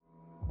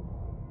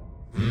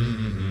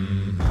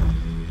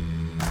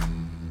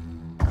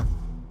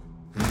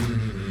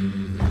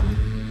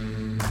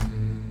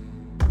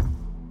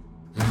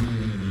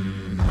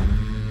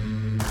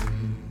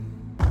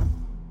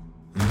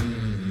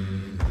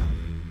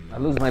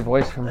lose my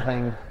voice from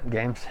playing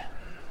games.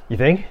 You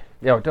think?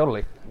 Yeah,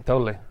 totally.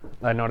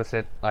 I notice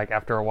it like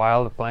after a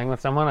while of playing with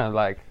someone.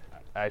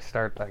 I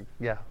start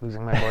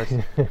losing my voice.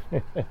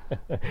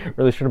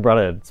 Really should have brought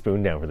a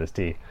spoon down for this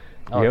tea.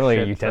 Do you have like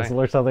a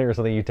utensil sorry. or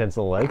something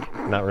utensil like?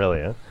 Not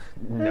really, huh?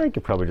 No. I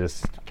could probably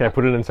just. Can I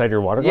put it inside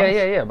your water glass?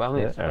 Yeah. By all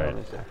means. All right.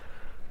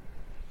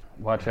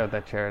 Watch out,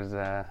 that chair's.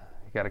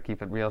 You got to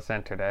keep it real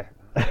centered, eh?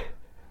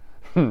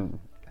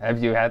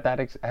 Have you had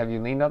that? Have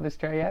you leaned on this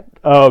chair yet?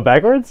 Oh,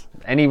 backwards?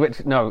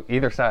 No,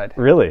 either side.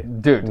 Really?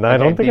 Dude, no, I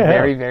don't think I have.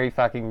 Very, very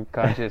fucking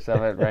conscious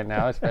of it right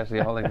now, especially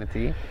holding the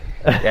tea.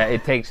 Yeah,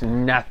 it takes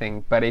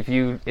nothing, but if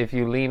you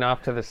lean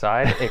off to the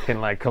side, it can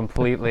like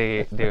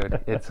completely, dude,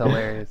 it's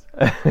hilarious.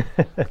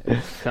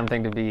 It's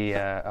something to be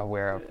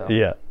aware of, though.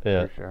 Yeah.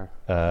 For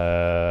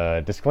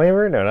sure.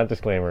 Disclaimer? No, not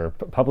disclaimer.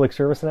 Public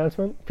service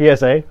announcement?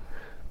 PSA?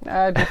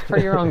 Just for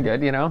your own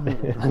good, you know.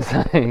 It's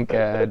like,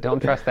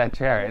 don't trust that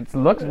chair. It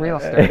looks real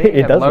sturdy.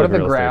 It does low look to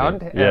the real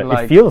ground. sturdy. Yeah, and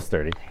like, it feels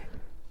sturdy.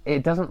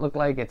 It doesn't look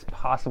like it's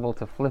possible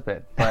to flip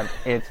it, but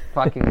it's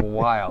fucking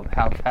wild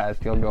how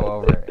fast you'll go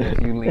over it if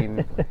you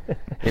lean.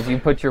 If you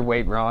put your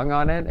weight wrong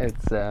on it,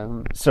 it's.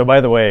 So, by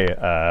the way,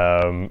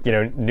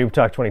 Noob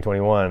Talk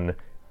 2021.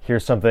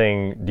 Here's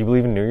something. Do you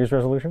believe in New Year's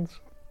resolutions?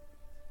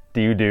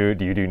 Do you do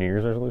New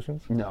Year's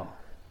resolutions? No.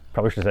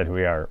 Probably should have said who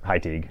we are. Hi,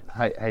 Teague.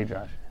 Hey,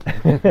 Josh.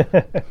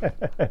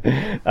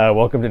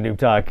 Welcome to Noob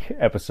Talk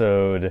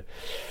episode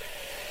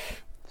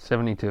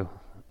 72.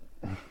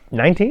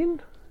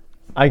 19?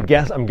 I'm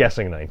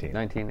guessing 19.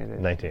 19 it is.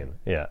 19,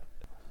 yeah.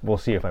 We'll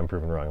see if I'm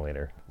proven wrong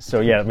later. So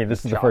yeah, I mean,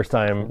 this is the first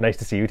time. Nice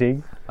to see you,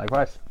 Teague.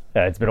 Likewise.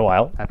 It's been a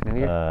while. Happy New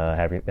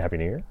Year. Happy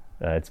New Year.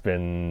 It's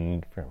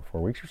been 4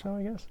 weeks or so,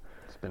 I guess.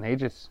 It's been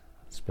ages.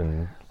 It's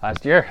been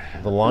last year.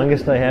 The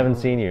longest I haven't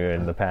seen you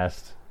in the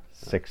past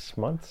 6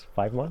 months,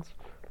 5 months.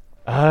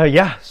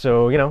 Yeah,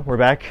 so, we're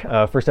back.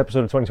 First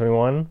episode of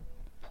 2021.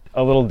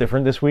 A little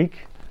different this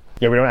week.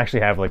 Yeah, we don't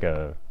actually have like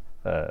a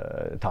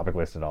topic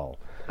list at all.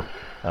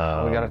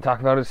 All we got to talk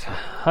about is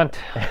Hunt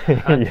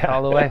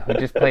all the way. We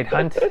just played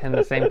Hunt in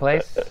the same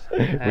place.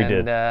 And, we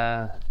did.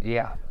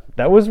 Yeah.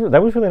 That was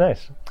really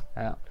nice.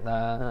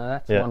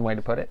 That's one way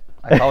to put it.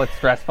 I call it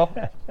stressful.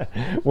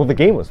 Well, the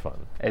game was fun.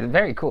 It's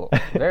very cool.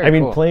 Very I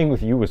mean, cool. playing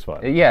with you was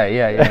fun. Yeah.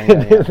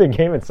 The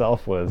game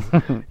itself was,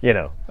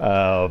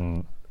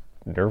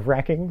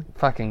 nerve-wracking.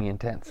 Fucking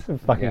intense.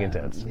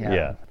 Intense.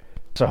 Yeah.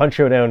 So Hunt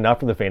Showdown, not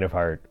for the faint of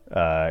heart.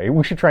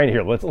 We should try and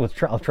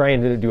I'll try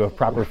and do a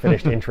proper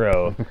finished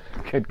intro.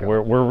 Good.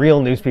 We're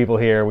real news people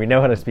here. We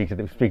know how to speak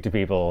to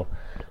people.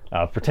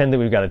 Pretend that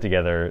we've got it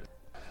together.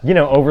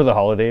 Over the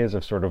holidays,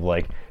 I've sort of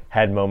like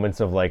had moments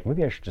of like,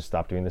 maybe I should just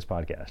stop doing this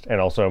podcast,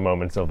 and also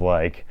moments of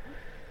like,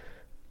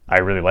 I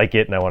really like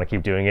it and I want to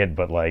keep doing it,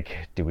 but like,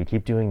 do we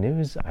keep doing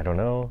news? I don't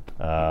know.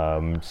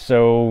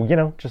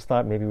 So just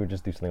thought maybe we'd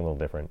just do something a little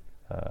different,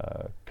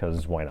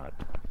 because why not?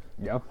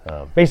 Yeah.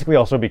 Basically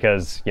also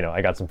because,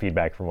 I got some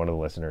feedback from one of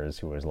the listeners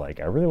who was like,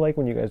 I really like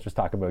when you guys just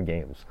talk about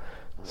games.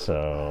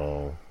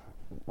 So...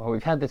 Well,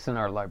 we've had this in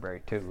our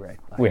library too, right?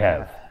 Like, we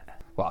have.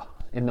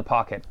 In the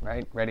pocket,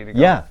 right? Ready to go.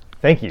 Yeah,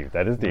 thank you.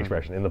 That is the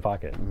expression, in the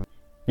pocket.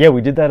 Yeah,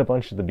 we did that a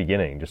bunch at the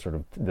beginning, just sort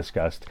of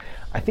discussed.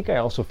 I think I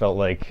also felt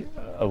like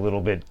a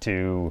little bit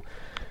to...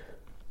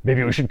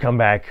 Maybe we should come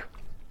back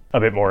a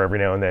bit more every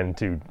now and then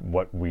to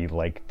what we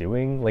like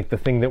doing, like the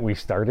thing that we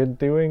started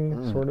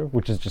doing, sort of,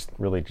 which is just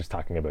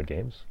talking about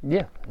games.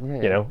 Yeah.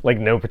 Like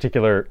no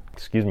particular,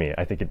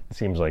 I think it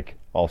seems like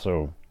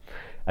also,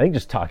 I think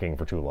just talking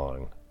for too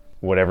long,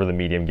 whatever the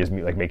medium gives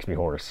me, like makes me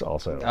hoarse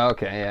also.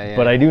 Okay, yeah.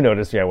 But I do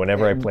notice,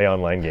 whenever I play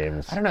online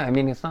games. I don't know, I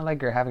mean, it's not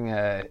like you're having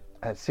a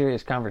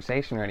serious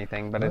conversation or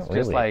anything, but it's just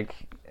really. Like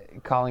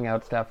calling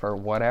out stuff or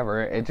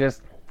whatever, it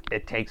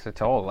takes a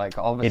toll. Like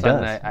all of a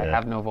sudden I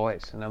have no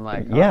voice and I'm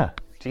like,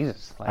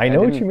 Jesus. Like, I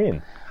know what you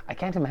mean. I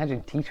can't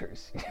imagine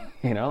teachers,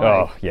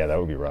 Oh, yeah, that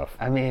would be rough.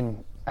 I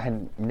mean, I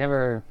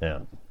never,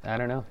 I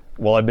don't know.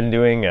 Well, I've been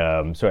doing,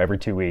 so every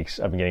 2 weeks,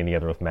 I've been getting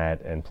together with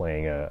Matt and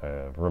playing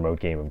a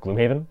remote game of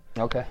Gloomhaven.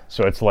 Okay.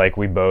 So it's like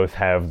we both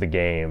have the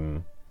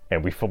game,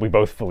 and we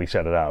both fully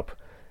set it up.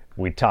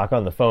 We talk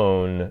on the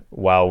phone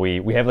while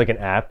we have like an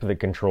app that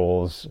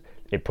controls,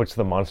 it puts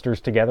the monsters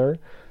together,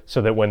 so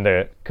that when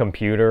the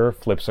computer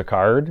flips a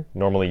card,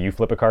 normally you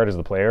flip a card as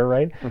the player,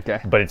 right? Okay.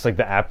 But it's like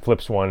the app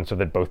flips one so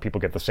that both people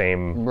get the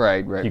same.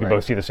 Right. You can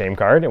both see the same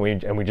card,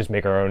 and we just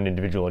make our own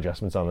individual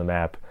adjustments on the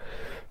map,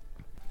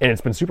 and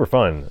it's been super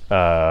fun.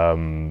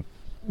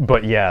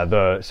 But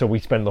yeah, so we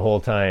spend the whole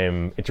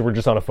time. We're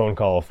just on a phone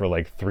call for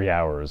like 3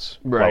 hours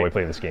while we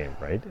play this game,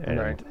 right?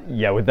 And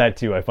yeah, with that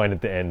too, I find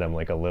at the end I'm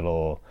like a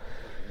little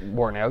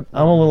worn out.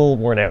 I'm a little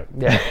worn out.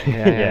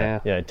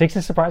 Yeah. It takes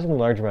a surprisingly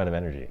large amount of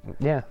energy.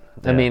 Yeah.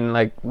 I mean,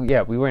 like, we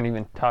weren't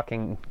even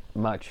talking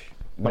much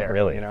there. Not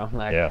really.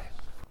 Like, yeah.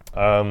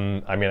 I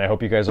mean, I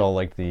hope you guys all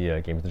liked the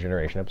Game of the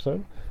Generation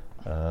episode.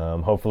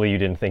 Hopefully you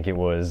didn't think it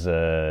was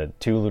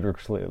too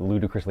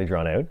ludicrously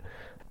drawn out.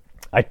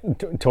 I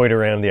toyed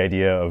around the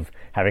idea of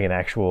having an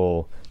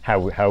actual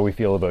how we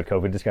feel about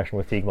COVID discussion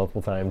with Teague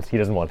multiple times. He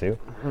doesn't want to.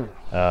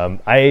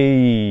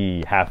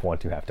 I half want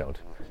to, half don't.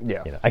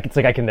 Yeah. You know, it's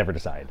like I can never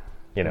decide.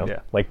 You know, Yeah.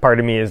 like part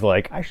of me is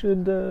like I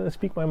should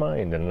speak my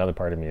mind, and another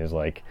part of me is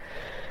like,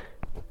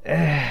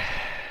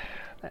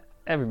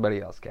 Everybody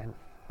else can.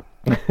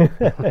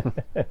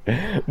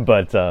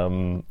 But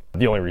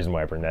the only reason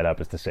why I bring that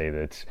up is to say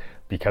that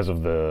because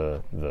of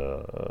the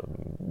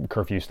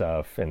curfew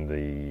stuff and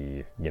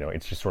the, you know,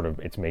 it's just sort of,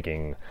 it's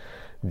making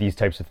these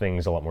types of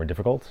things a lot more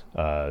difficult.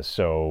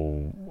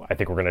 So I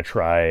think we're going to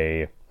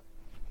try,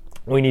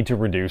 we need to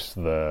reduce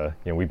the,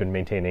 you know, we've been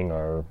maintaining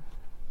our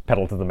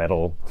pedal to the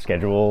metal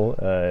schedule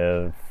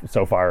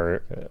so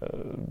far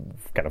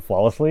kind of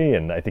flawlessly,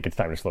 and I think it's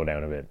time to slow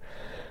down a bit.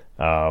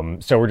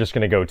 So we're just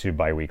going to go to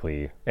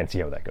bi-weekly and see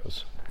how that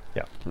goes.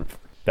 Yeah.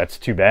 That's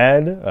too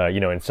bad. You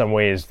know, in some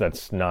ways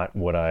that's not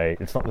what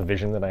it's not the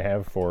vision that I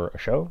have for a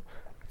show.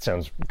 It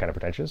sounds kind of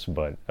pretentious,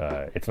 but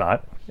it's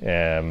not.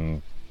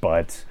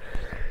 But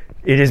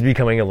it is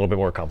becoming a little bit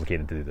more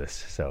complicated to do this.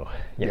 So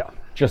yeah.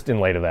 Just in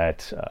light of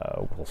that,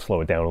 we'll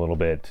slow it down a little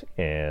bit,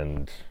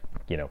 and,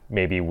 you know,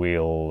 maybe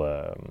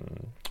we'll,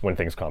 when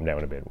things calm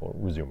down a bit, we'll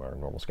resume our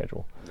normal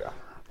schedule. Yeah.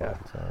 But,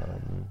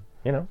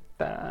 you know,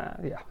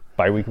 Yeah.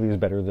 bi-weekly is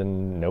better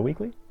than no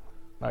weekly.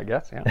 I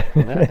guess,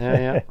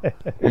 yeah.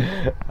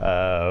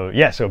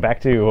 Yeah, so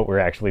back to what we're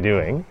actually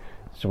doing.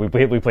 So we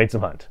played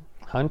some Hunt.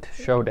 Hunt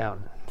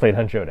Showdown. Played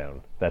Hunt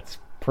Showdown. That's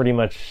pretty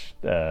much,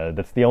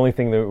 that's the only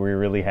thing that we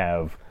really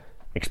have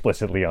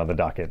explicitly on the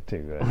docket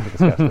to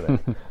discuss today.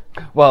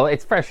 Well,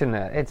 it's fresh on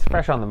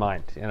the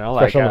mind, you know,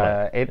 like Fresh on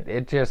the mind.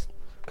 it just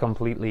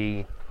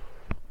completely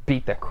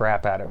beat the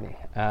crap out of me.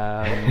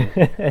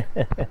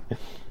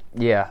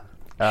 Yeah.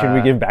 Should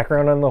we give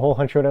background on the whole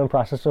Hunt Showdown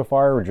process so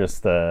far, or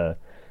just Yeah.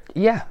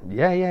 like,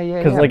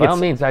 By all it's-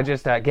 means, I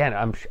just again,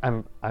 I'm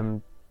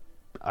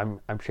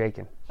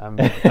shaking.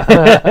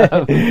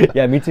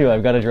 Yeah, me too.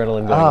 I've got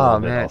adrenaline going. a Oh little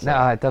bit man, also.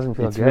 no, it doesn't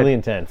feel It's good. really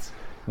intense.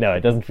 No,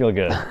 it doesn't feel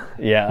good.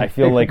 Yeah, I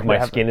feel like my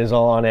Grab it. skin is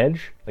all on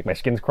edge. Like my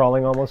skin's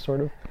crawling almost,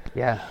 sort of.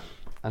 Yeah,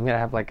 I'm gonna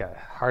have like a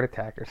heart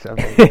attack or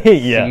something.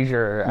 Yeah.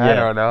 Seizure. I Yeah,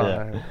 don't know.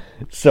 yeah.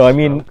 So, I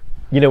mean,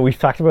 you know, we've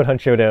talked about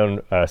Hunt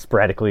Showdown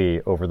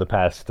sporadically over the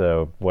past,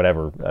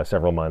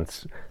 several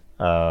months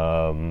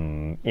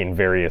in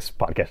various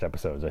podcast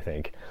episodes, I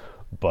think.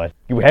 But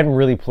we hadn't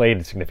really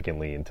played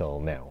significantly until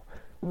now.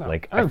 No,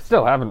 Like, I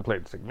still haven't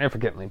played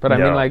significantly, but I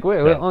No, mean, like we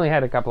no. only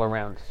had a couple of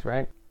rounds,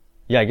 right?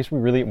 Yeah, I guess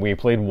we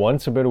played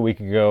once about a week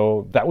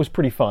ago. That was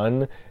pretty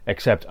fun,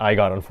 except I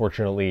got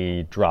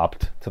unfortunately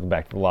dropped to the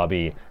back of the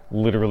lobby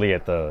literally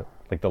at the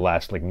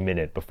last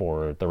minute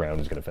before the round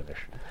is going to finish.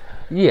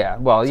 Yeah,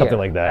 well, Something yeah,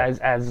 like that.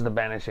 As the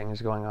banishing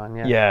is going on,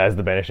 yeah. Yeah, as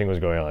the banishing was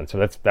going on. So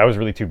that was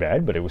really too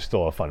bad, but it was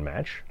still a fun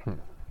match.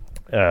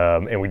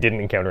 And we didn't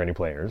encounter any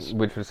players.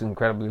 Which was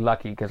incredibly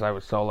lucky because I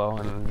was solo,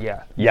 and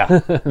yeah,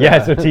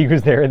 Yeah, so Teague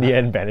was there in the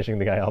end, banishing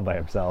the guy all by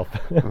himself.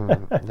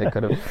 that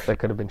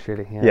could have been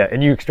shitty. Yeah. Yeah,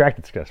 and you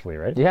extracted successfully,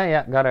 right?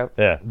 Yeah, got out.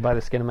 Yeah. By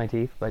the skin of my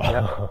teeth, but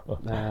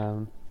yeah.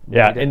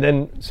 Yeah, and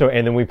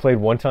then we played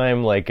one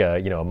time,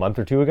 a month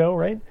or two ago,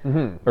 right?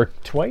 Mm-hmm. Or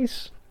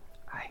twice?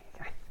 I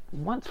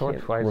once or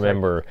twice.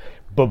 Remember,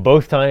 but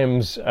both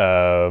times.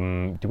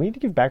 Do we need to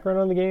give background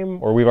on the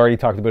game, or we've already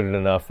talked about it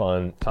enough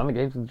on? It's on the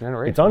Games of the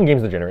Generation. It's on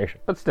Games of the Generation.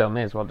 But still,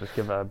 may as well just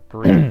give a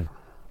brief.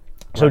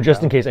 So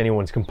just in case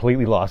anyone's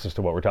completely lost as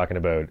to what we're talking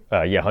about,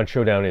 Hunt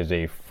Showdown is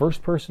a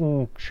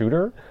first-person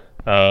shooter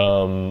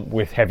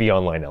with heavy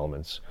online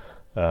elements,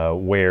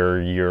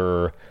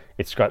 where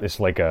it's got this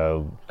like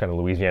a kind of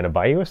Louisiana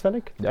Bayou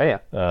aesthetic. Yeah.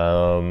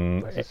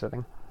 Um, That's the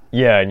thing.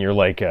 yeah, and you're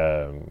like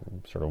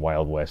sort of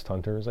Wild West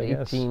hunters, I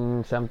guess.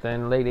 18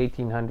 something, late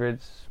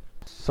 1800s,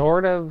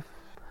 sort of.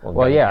 Or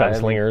Well, yeah, I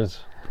mean, gunslingers.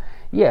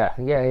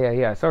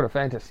 Yeah. Sort of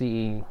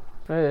fantasy.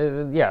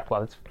 Yeah,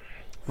 well, it's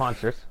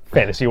monsters.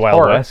 Fantasy Wild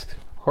Horror. West.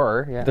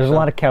 Horror, yeah. There's a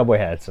lot of cowboy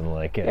hats and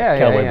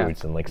cowboy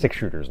boots and six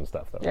shooters and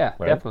stuff, though. Yeah,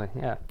 right?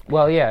 definitely, yeah.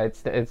 Well, yeah,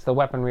 it's the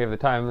weaponry of the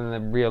time and the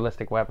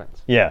realistic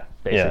weapons. Yeah,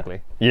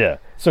 Basically. Yeah.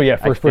 So yeah,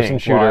 I first-person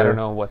think. shooter. Well, I don't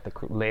know what the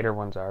later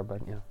ones are,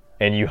 but yeah.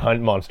 And you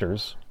hunt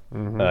monsters.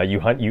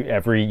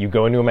 Mm-hmm. You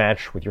go into a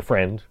match with your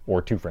friend or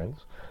two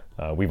friends.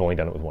 We've only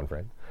done it with one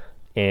friend,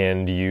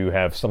 and you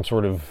have some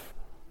sort of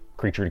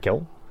creature to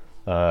kill.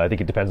 I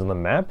think it depends on the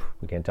map.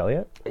 We can't tell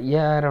yet.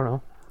 Yeah, I don't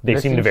know. They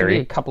There seem to seems vary.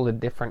 be a couple of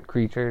different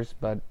creatures,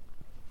 but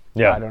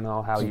Yeah, I don't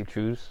know how you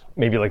choose.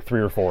 maybe like 3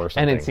 or 4 or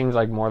something. And it seems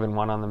like more than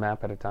one on the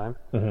map at a time.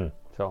 Mm-hmm.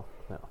 So,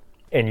 no.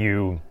 And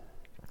you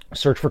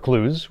search for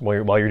clues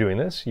while you're doing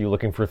this. You're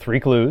looking for 3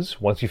 clues.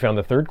 Once you found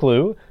the third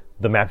clue,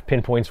 the map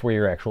pinpoints where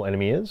your actual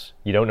enemy is.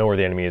 You don't know where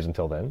the enemy is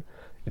until then.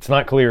 It's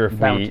not clear if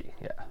Bounty,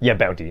 Yeah,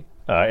 bounty.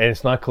 And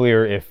it's not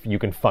clear if you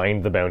can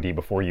find the bounty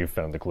before you've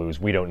found the clues.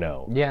 We don't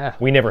know. Yeah.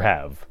 We never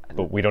have,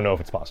 but we don't know if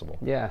it's possible.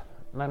 Yeah,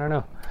 I don't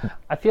know.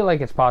 I feel like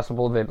it's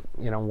possible that,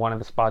 one of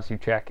the spots you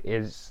check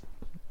is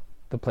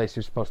the place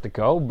you're supposed to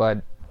go,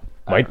 but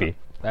Might be.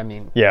 I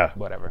mean, Yeah.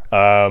 whatever.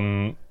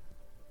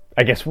 I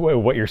I guess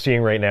what you're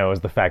seeing right now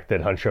is the fact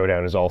that Hunt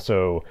Showdown is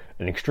also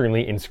an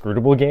extremely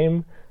inscrutable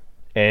game.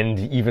 And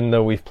even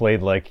though we've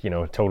played like,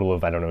 a total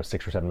of, I don't know,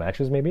 6 or 7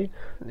 matches maybe,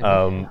 we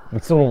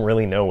still don't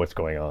really know what's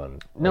going on.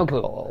 No clue.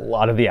 A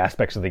lot of the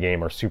aspects of the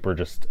game are super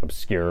just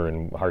obscure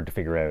and hard to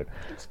figure out.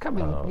 It's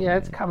coming.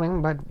 It's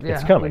coming, but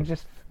it's coming. We're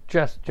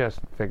just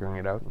figuring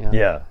it out.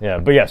 Yeah.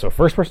 But yeah, so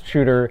first-person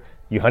shooter,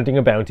 you're hunting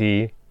a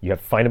bounty, you have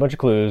to find a bunch of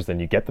clues,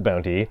 then you get the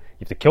bounty, you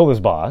have to kill this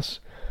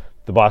boss.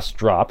 The boss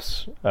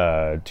drops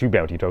 2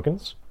 bounty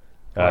tokens.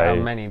 How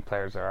many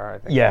players there are, I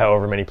think. Yeah,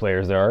 however many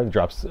players there are. It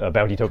drops a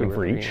bounty token for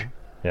 3. each.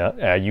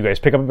 Yeah, you guys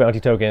pick up a bounty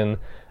token.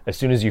 As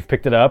soon as you've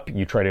picked it up,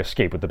 you try to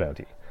escape with the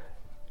bounty.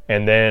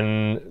 And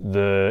then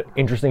the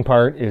interesting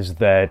part is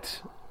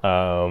that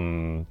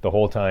the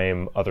whole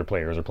time other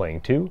players are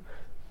playing too.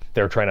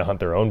 They're trying to hunt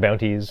their own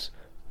bounties,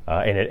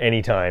 and at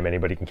any time,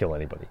 anybody can kill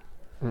anybody.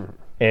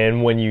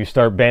 And when you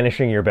start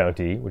banishing your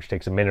bounty, which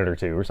takes a minute or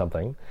 2 or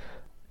something,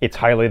 it's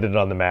highlighted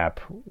on the map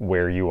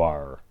where you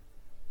are.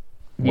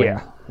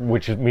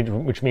 Which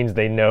means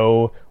they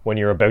know when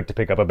you're about to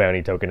pick up a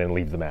bounty token and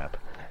leave the map.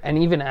 And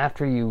even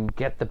after you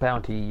get the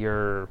bounty,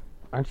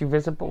 aren't you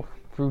visible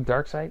through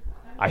Darksight?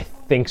 I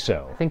think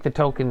so. I think the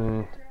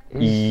token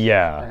is...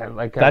 Yeah.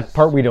 That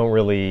part we don't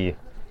really...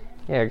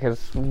 Yeah,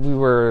 because we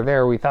were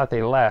there, we thought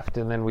they left,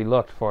 and then we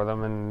looked for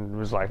them, and it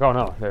was like, oh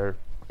no, they're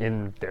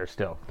in there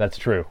still. That's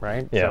true.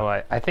 Right? Yeah. So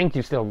I think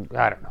you still...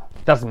 I don't know.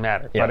 Doesn't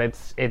matter. Yeah. But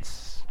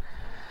it's...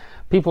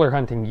 People are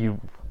hunting you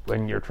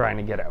when you're trying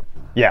to get out.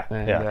 Yeah,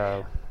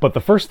 And, but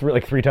the first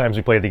 3 times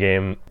we played the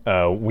game,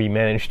 we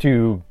managed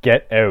to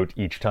get out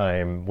each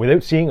time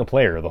without seeing a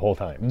player the whole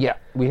time. Yeah,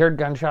 we heard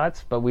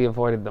gunshots, but we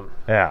avoided them.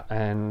 Yeah.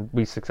 And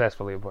we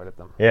successfully avoided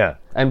them. Yeah.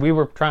 And we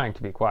were trying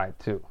to be quiet,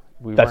 too.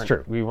 That's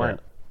true. We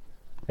weren't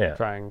Yeah.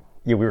 trying...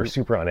 Yeah, we were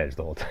super on edge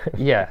the whole time.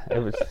 Yeah, it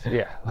was...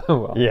 Yeah.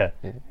 Well, Yeah.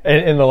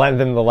 And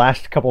then the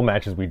last couple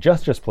matches we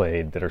just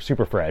played that are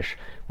super fresh,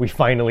 we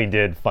finally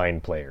did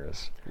find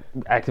players.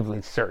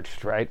 Actively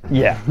searched, right?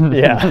 Yeah.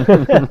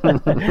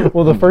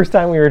 Well, the first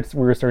time we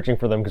were searching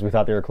for them because we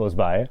thought they were close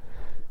by,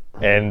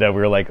 and we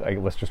were like,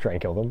 let's just try and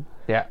kill them.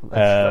 Yeah,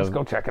 let's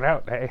go check it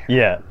out. Hey.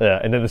 Yeah.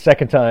 And then the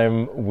second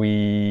time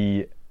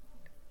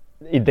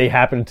they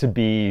happened to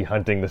be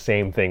hunting the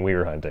same thing we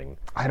were hunting.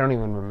 I don't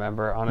even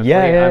remember, honestly.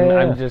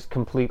 Yeah.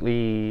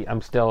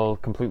 I'm still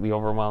completely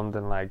overwhelmed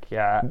and I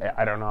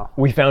don't know.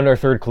 We found our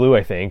third clue,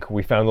 I think.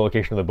 We found the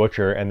location of the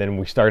butcher, and then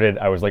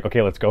I was like,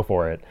 okay, let's go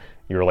for it.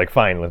 You were like,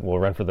 fine, we'll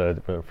run for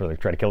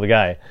try to kill the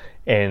guy.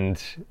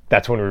 And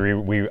that's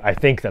when I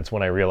think that's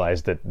when I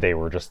realized that they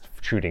were just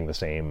shooting the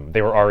same.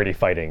 They were already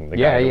fighting the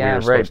guy that we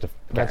were supposed to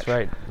catch.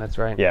 That's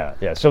right.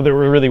 Yeah. So there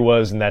really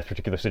was, in that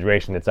particular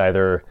situation, it's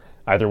either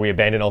we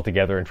abandon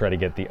altogether and try to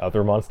get the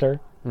other monster.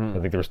 I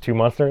think there was 2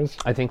 monsters.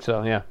 I think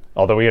so, yeah.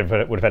 Although we would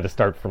have had to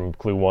start from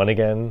clue 1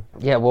 again.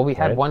 Yeah, well, we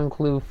had 1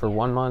 clue for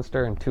 1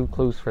 monster and 2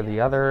 clues for the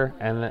other,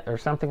 or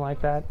something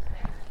like that.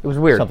 It was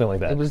weird. Something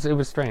like that. It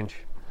was strange.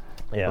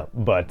 Yeah,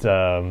 but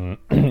so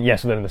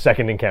then in the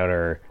second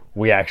encounter,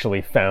 we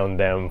actually found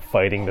them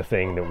fighting the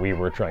thing that we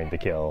were trying to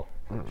kill.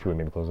 Should we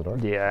maybe close the door?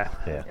 Yeah.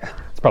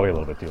 It's probably a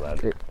little bit too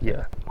loud.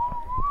 Yeah.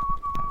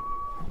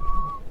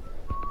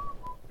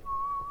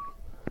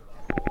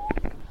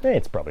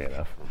 It's probably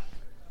enough.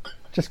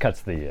 Just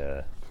cuts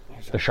the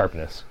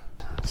sharpness.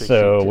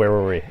 So where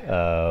were we?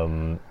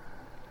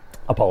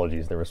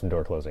 Apologies, there was some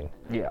door closing.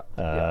 Yeah.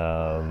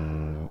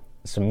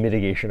 Some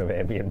mitigation of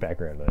ambient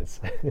background noise.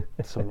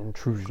 Some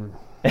intrusion.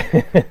 But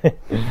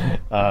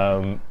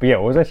yeah,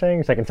 what was I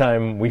saying? Second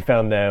time we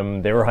found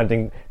them. They were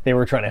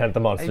trying to hunt the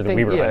monster that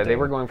we were hunting. Yeah, they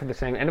were going for the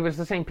same, and it was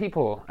the same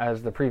people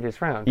as the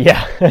previous round.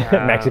 Yeah,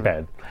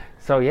 MaxiPad.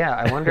 So yeah,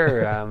 I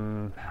wonder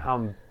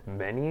how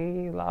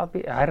many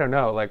lobby. I don't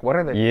know. Like, what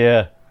are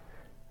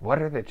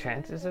the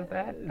chances of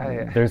that?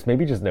 There's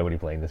maybe just nobody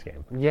playing this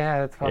game. Yeah,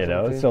 that's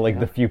possible. Too. So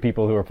the few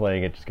people who are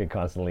playing it just get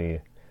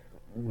constantly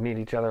meet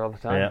each other all the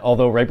time. Yeah,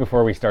 although right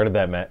before we started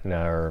that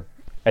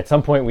at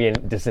some point we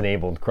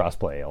disabled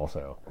crossplay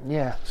also.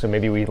 Yeah. So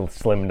maybe we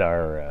slimmed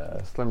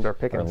our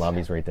pickings. Our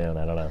lobbies right down.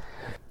 I don't know.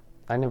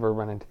 I never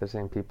run into the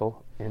same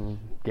people in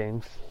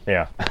games.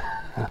 Yeah.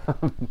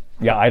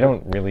 Yeah, I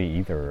don't really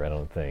either, I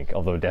don't think.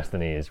 Although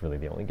Destiny is really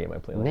the only game I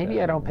play like Maybe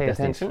that. I don't pay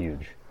Destiny's attention.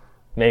 Huge.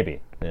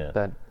 Maybe. Yeah.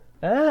 But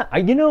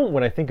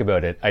when I think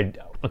about it,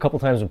 a couple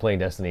times when playing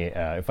Destiny,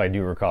 if I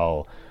do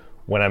recall,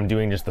 when I'm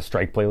doing just the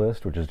strike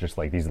playlist, which is just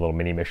like these little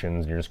mini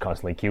missions, and you're just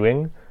constantly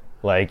queuing,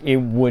 like it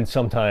would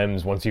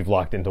sometimes, once you've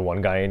locked into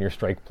one guy in your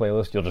strike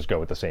playlist, you'll just go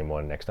with the same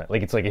one next time.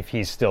 Like it's like if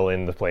he's still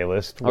in the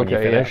playlist when you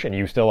finish and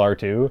you still are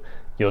too,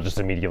 you'll just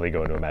immediately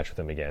go into a match with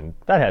him again.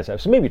 That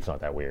has so maybe it's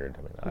not that weird.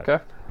 I mean,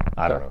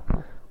 I don't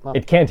know. Well,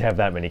 it can't have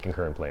that many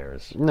concurrent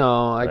players.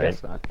 No, I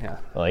guess not. Yeah.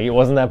 Like it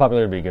wasn't that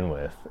popular to begin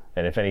with,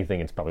 and if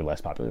anything, it's probably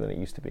less popular than it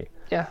used to be.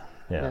 Yeah.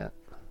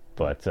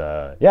 But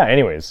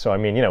anyways, so I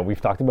mean, we've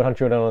talked about Hunt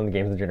Showdown on the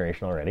Games of the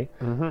Generation already.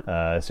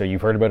 Mm-hmm. So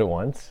you've heard about it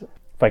once.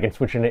 If I can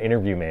switch into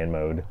interview man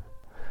mode,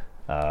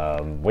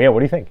 what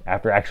do you think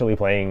after actually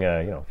playing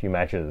a few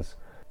matches?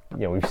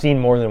 We've seen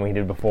more than we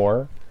did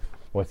before.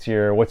 What's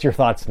your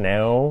thoughts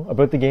now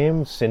about the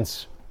game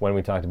since when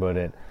we talked about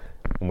it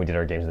when we did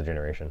our Games of the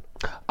Generation?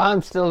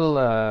 I'm still,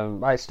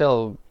 I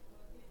still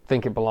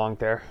think it belonged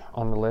there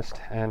on the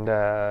list,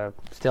 and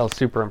still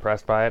super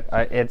impressed by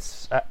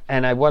it.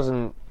 And I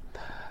wasn't,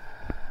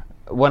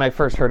 when I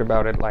first heard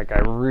about it, like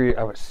I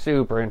was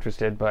super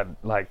interested, but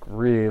like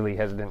really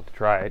hesitant to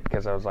try it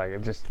because I was like,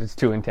 it's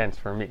too intense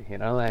for me, you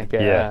know. Like,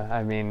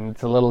 I mean,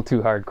 it's a little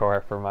too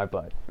hardcore for my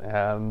blood.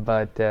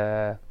 But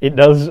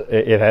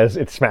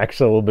it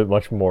smacks a little bit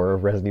much more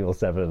of Resident Evil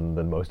 7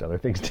 than most other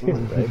things do,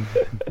 right?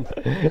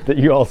 That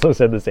you also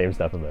said the same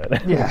stuff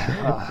about.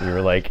 Yeah, you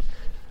were like,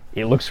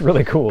 it looks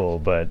really cool,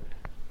 but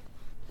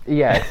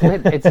yeah,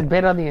 it's a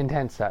bit on the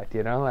intense side,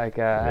 you know. Like,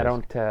 I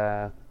don't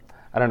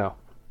know,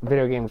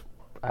 video games.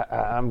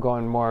 I'm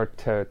going more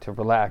to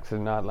relax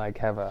and not like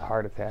have a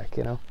heart attack,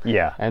 you know.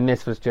 Yeah. And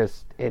this was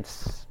just it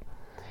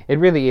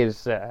really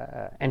is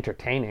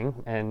entertaining,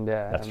 and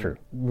that's true.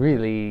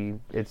 Really,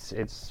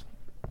 it's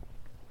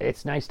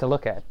nice to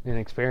look at and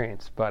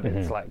experience, but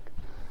it's like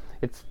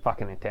it's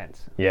fucking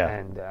intense. Yeah.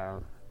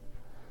 And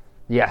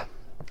yeah,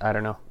 I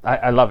don't know.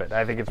 I love it.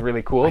 I think it's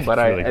really cool, but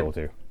it's really cool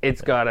too.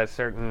 It's got a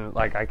certain,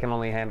 like, I can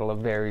only handle a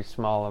very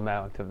small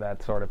amount of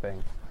that sort of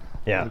thing.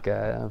 Yeah. Like,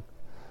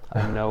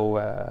 I'm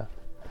no.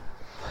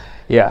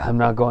 Yeah, I'm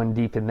not going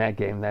deep in that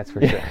game, that's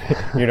for sure.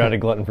 You're not a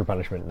glutton for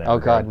punishment now. Oh,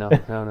 God, no.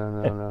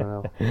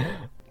 No.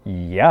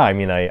 Yeah, I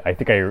mean, I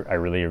think I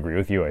really agree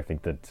with you. I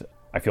think that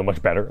I feel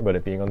much better about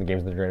it being on the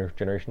Games of the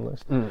Generation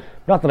list.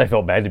 Not that I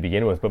felt bad to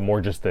begin with, but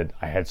more just that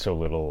I had so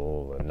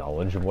little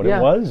knowledge of what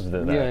it was.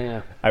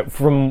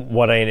 From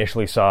what I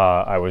initially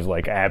saw, I was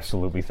like, I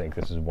absolutely think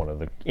this is one of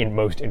the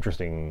most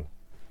interesting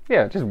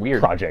just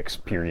weird projects,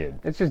 period.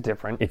 It's just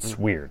different. It's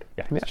weird.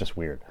 Yeah, it's just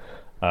weird.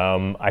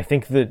 I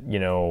think that,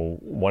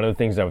 one of the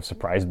things I was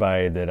surprised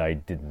by that I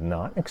did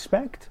not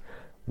expect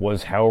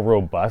was how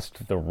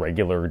robust the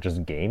regular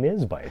just game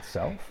is by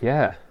itself.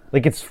 Yeah.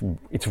 Like, it's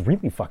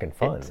really fucking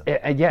fun.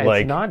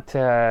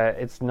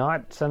 It's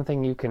not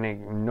something you can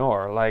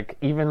ignore. Like,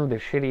 even the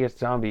shittiest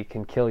zombie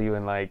can kill you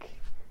in, like,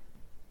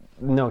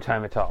 no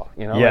time at all.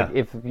 You know? Yeah. Like,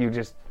 if you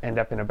just end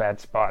up in a bad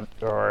spot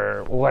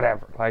or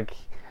whatever. Like,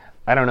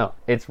 I don't know.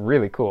 It's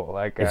really cool.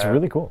 Like, it's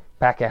really cool.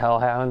 Pack of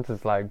Hellhounds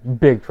is like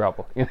big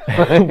trouble. You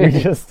know? We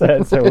just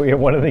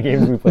one of the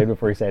games we played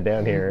before we sat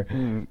down here.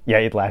 Yeah,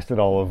 it lasted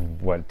all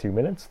of what, 2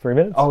 minutes, 3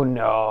 minutes? Oh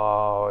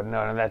no,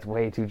 that's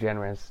way too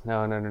generous.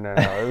 No.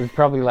 It was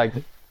probably like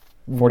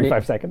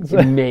 45 seconds.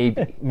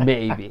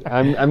 Maybe.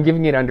 I'm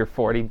giving it under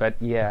 40, but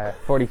yeah,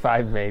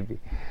 45 maybe.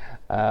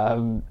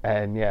 And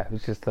yeah, it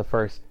was just the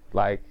first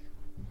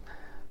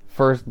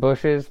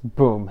bushes,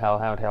 boom,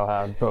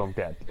 hellhound, boom,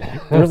 dead.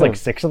 There was like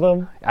 6 of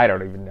them? I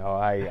don't even know.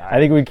 I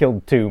think we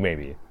killed 2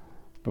 maybe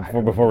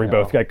before we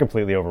both got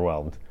completely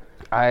overwhelmed.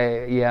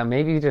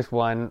 Maybe just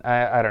 1.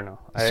 I don't know.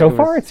 So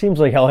far it seems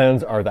like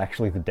hellhounds are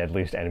actually the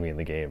deadliest enemy in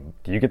the game.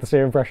 Do you get the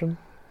same impression?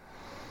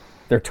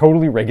 They're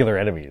totally regular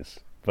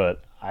enemies,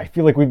 but I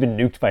feel like we've been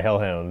nuked by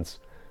hellhounds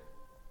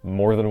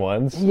more than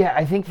once. Yeah,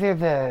 I think they're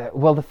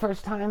the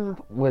first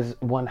time was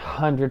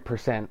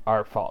 100%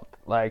 our fault.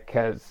 Like,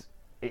 because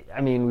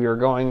I mean, we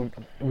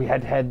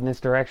had to head in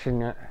this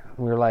direction.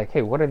 We were like,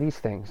 hey, what are these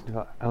things?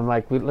 I'm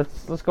like,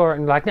 let's go.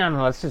 And like, no,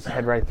 let's just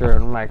head right through.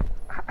 And I'm like,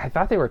 I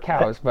thought they were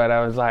cows, but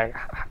I was like,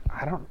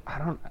 I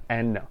don't,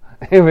 and no,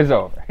 it was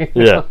over.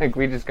 Yeah. Like,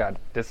 we just got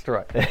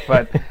destroyed.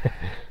 But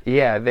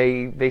yeah,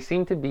 they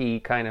seem to be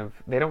kind of,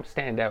 they don't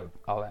stand out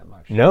all that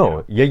much.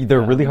 No, yeah,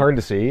 they're really hard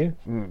to see.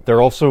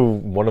 They're also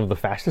one of the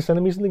fastest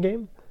enemies in the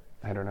game.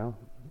 I don't know.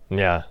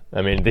 Yeah,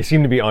 I mean, they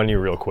seem to be on you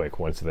real quick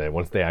once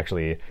they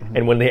actually,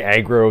 and when they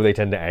aggro, they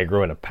tend to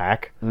aggro in a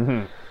pack,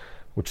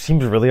 which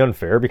seems really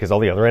unfair because all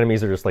the other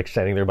enemies are just like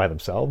standing there by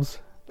themselves.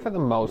 For the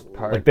most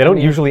part, like they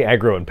don't usually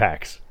aggro in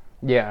packs.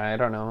 Yeah, I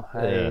don't know.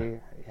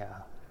 Yeah.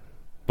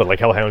 But like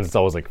hellhounds, it's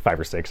always like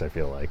 5 or 6. I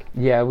feel like.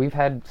 Yeah, we've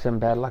had some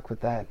bad luck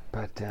with that,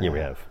 but yeah, we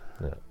have.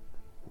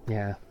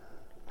 Yeah,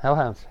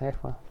 hellhounds. Hey,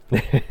 well.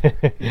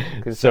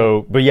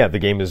 So, but yeah, the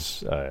game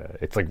is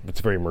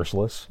it's very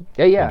merciless.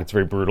 Yeah. Like, it's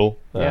very brutal.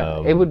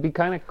 Yeah, it would be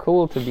kind of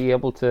cool to be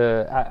able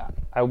to.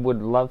 I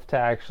would love to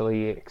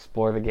actually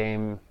explore the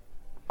game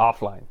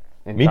offline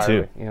entirely. Me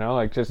too. You know,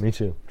 like just me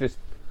too. Just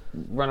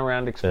run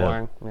around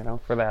exploring. You know,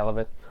 for the hell of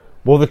it.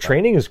 Well, the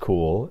training is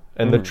cool,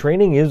 and the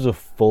training is a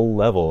full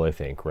level, I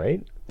think,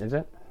 right? Is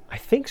it? I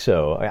think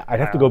so. I'd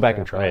have to go back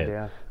and try it.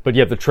 Yeah. But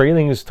yeah, the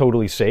training is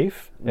totally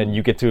safe, and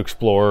you get to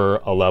explore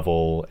a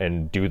level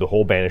and do the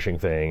whole banishing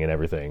thing and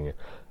everything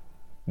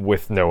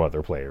with no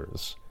other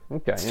players.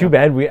 Okay. It's too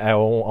bad. I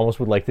almost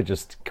would like to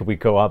could we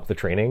co-op the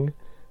training?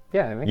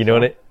 Yeah, I think you know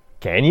what?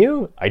 Can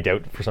you? I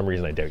doubt. For some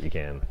reason, I doubt you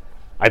can.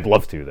 I'd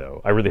love to,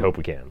 though. I really hope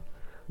we can.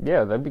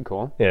 Yeah, that'd be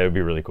cool. Yeah, it'd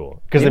be really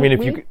cool. Because I mean,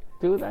 if you could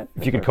do that,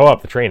 if you could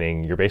co-op the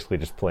training, you're basically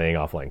just playing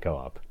offline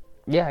co-op.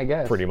 Yeah, I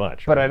guess. Pretty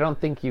much. But right? I don't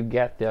think you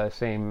get the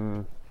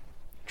same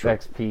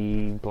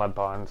XP, blood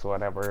bonds,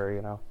 whatever,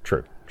 you know.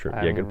 True.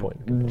 Yeah, good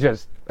point.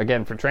 Just,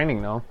 again, for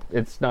training, though,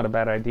 it's not a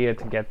bad idea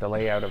to get the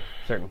layout of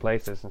certain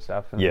places and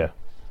stuff. And, yeah.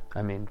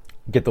 I mean,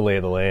 Get the lay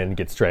of the land,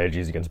 get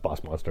strategies against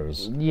boss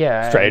monsters,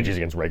 yeah. strategies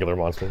against regular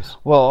monsters.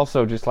 Well,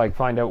 also just like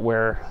find out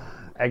where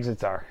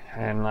exits are,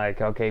 and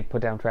like, okay,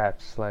 put down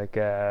traps, like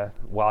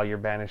while you're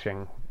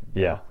banishing.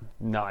 Yeah.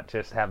 Not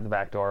just have the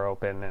back door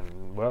open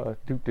and well,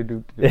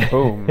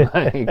 boom.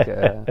 Like,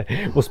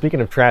 Well, speaking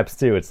of traps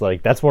too, it's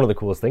like that's one of the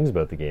coolest things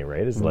about the game,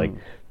 right? Is like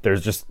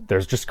there's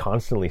just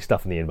constantly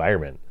stuff in the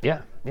environment.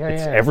 yeah,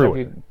 It's yeah,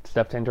 everywhere.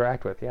 stuff to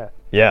interact with. Yeah,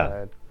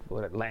 Yeah.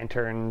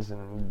 Lanterns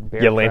and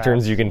bear Yeah,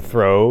 lanterns traps. you can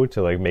throw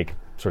to like make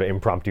sort of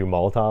impromptu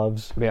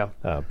Molotovs.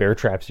 Yeah, Bear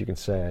traps you can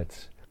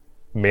set.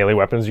 Melee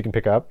weapons you can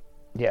pick up.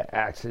 yeah,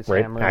 axes,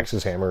 Right, hammers.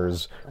 axes,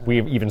 hammers.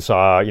 We even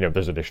saw,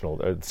 there's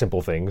additional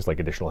simple things like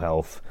additional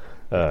health,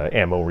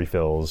 ammo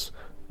refills.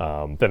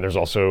 Then there's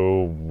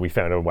also, we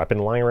found a weapon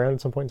lying around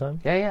at some point in time.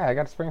 Yeah, I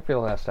got a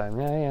Springfield last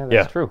time. Yeah,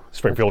 that's true.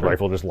 Springfield That's true.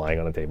 rifle just lying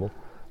on a table.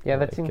 Yeah,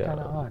 that seemed kind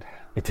of odd.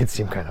 It did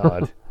seem kind of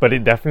odd, but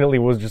it definitely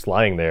was just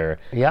lying there.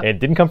 Yeah. And it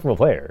didn't come from a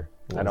player.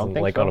 It I don't wasn't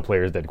think like so. on a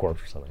player's dead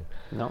corpse or something.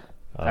 No,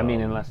 I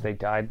mean unless they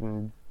died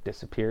and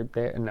disappeared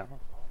there. No,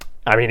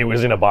 I mean, it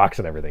was in a box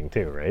and everything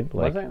too, right?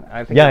 was Like, it?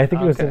 I think yeah, I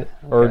think it was, okay,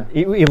 or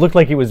okay. it looked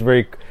like it was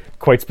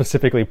quite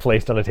specifically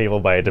placed on a table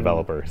by a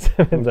developer. Does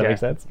that Okay. make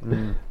sense?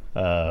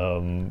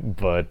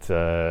 But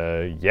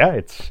yeah,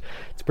 it's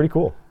pretty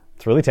cool.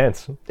 It's really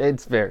tense.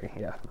 It's very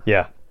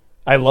Yeah,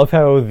 I love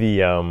how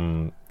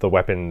the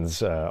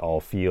weapons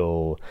all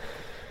feel.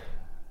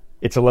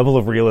 It's a level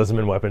of realism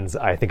in weapons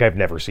I think I've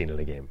never seen in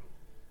a game.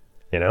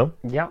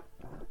 yeah.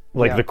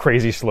 Like Yeah. the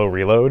crazy slow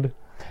reload.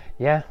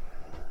 Yeah.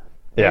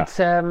 Yeah. It's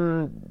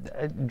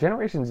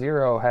Generation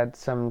Zero had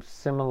some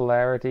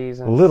similarities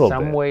in Little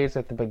some bit. ways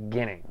at the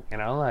beginning,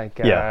 like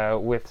Yeah.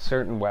 with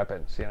certain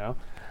weapons,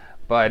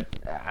 but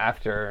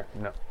after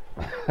no,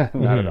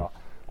 not at all.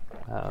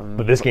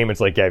 But this game,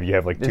 it's like, yeah, you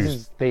have like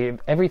This two. is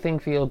everything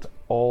feels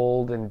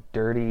old and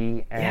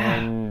dirty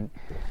and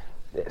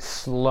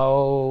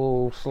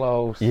slow.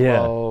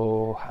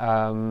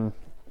 Yeah.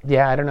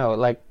 Yeah, I don't know,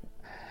 like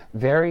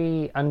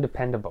very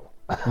undependable.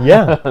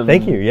 Yeah,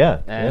 thank you.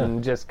 Yeah,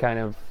 And just kind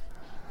of,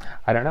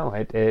 I don't know,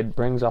 it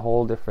brings a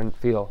whole different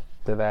feel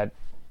to that.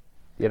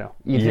 You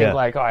Yeah. think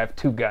like, oh, I have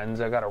two guns,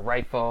 I got a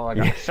rifle, I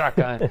got a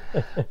shotgun,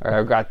 or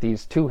I've got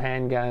these two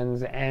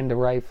handguns and a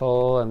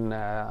rifle, and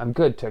I'm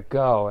good to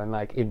go. And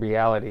like in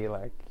reality,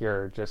 like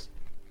you're just,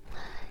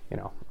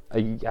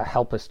 a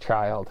helpless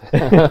child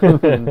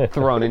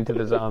thrown into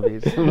the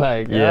zombies.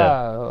 Like, you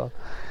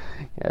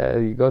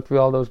go through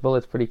all those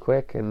bullets pretty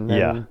quick, and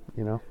then,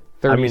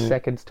 30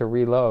 seconds to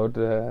reload.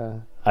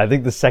 I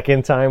think the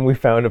second time we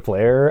found a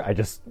player, I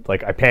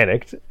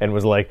panicked and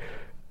was like,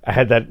 I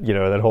had that,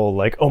 that whole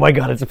like, oh my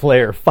god, it's a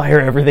player,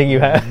 fire everything you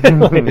have,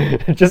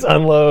 like, just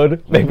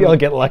unload, maybe I'll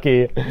get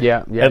lucky.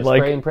 Yeah, and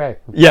spray and pray.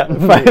 Yeah,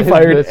 fired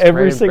Just spray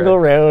every and single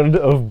pray. round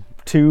of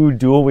 2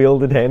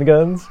 dual-wielded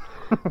handguns,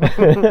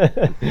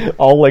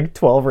 all like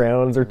 12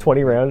 rounds or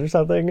 20 rounds or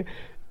something,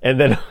 and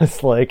then I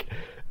was like,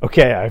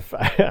 okay,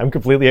 I'm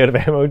completely out of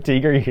ammo,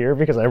 Teague, are you here?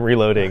 Because I'm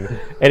reloading,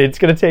 and it's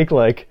going to take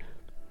like,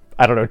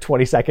 I don't know,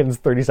 20 seconds,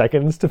 30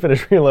 seconds to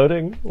finish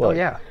reloading. Oh Like,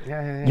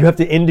 yeah. you have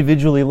to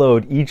individually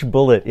load each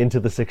bullet into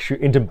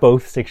into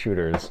both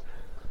 6-shooters.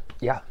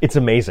 Yeah. It's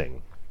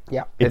amazing.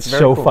 Yeah, It's very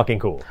so cool. fucking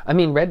cool. I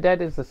mean, Red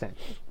Dead is the same.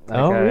 Like,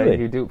 Oh, really?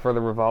 You do for the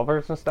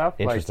revolvers and stuff.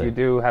 Like Interesting. you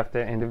do have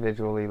to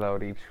individually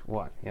load each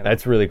one.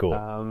 That's really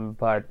cool.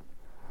 But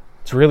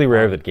It's really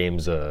rare that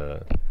games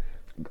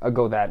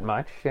go that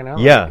much. yeah,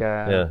 Like,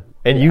 yeah.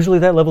 And usually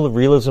that level of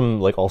realism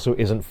like also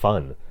isn't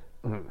fun.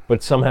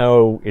 But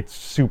somehow it's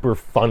super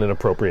fun and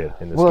appropriate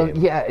in this Well, game.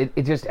 yeah,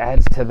 it just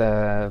adds to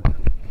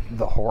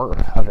the horror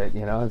of it.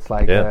 It's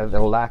like Yeah. the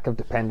lack of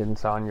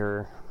dependence on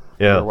your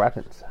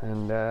weapons,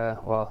 and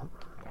well,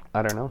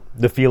 I don't know.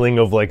 The feeling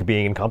of like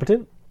being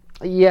incompetent?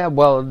 Yeah,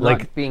 well, Like-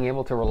 not being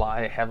able to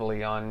rely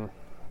heavily on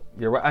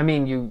your. I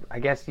mean, I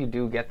guess you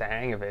do get the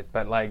hang of it,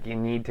 but like you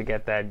need to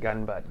get that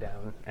gun butt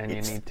down, and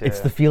you need to. It's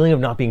the feeling of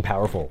not being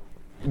powerful.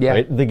 yeah,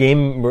 Right? The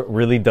game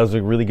really does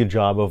a really good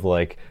job of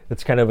like,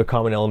 that's kind of a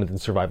common element in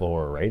survival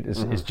horror, right?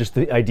 It's just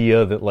the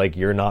idea that like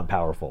you're not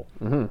powerful.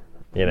 Mm-hmm.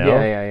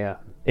 yeah.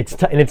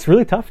 And it's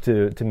really tough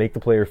to make the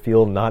player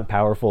feel not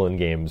powerful in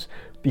games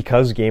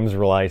because games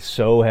rely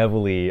so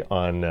heavily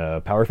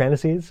on power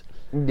fantasies.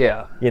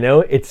 Yeah.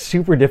 It's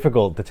super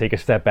difficult to take a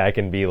step back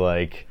and be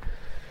like,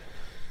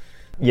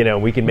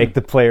 we can make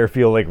the player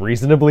feel like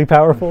reasonably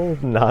powerful,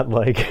 not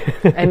like.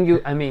 And you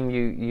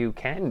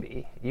can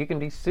be. You can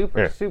be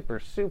super, Yeah.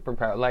 super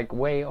power, like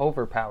way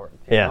overpowered.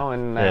 You Yeah, know?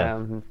 And yeah.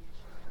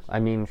 I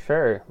mean,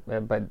 sure,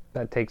 but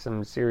that takes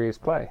some serious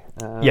play.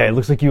 Yeah, it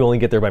looks like you only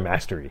get there by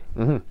mastery,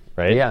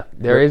 right? Yeah,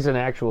 there is an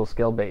actual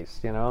skill base.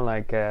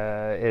 Like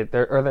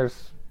there's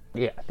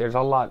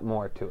a lot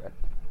more to it.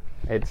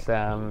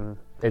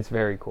 It's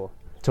very cool.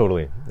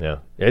 Totally. Yeah,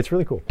 it's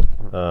really cool.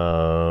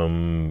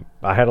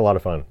 I had a lot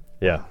of fun.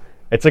 Yeah,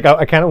 it's like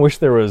I kind of wish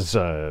there was.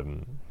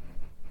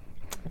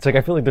 It's like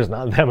I feel like there's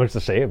not that much to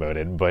say about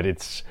it, but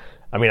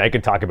I mean, I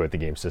could talk about the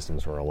game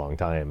systems for a long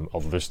time,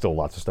 although there's still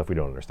lots of stuff we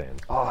don't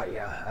understand. Oh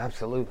yeah,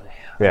 absolutely.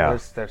 Yeah.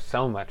 There's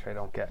so much I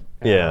don't get.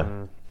 Yeah.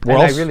 And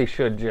I really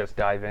should just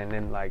dive in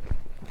and like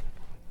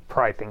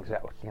pry things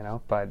out, you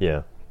know. But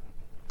Yeah.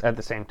 at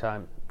the same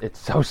time, it's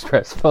so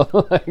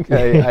stressful. Like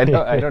I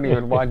don't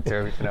even want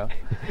to, you know.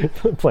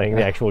 Playing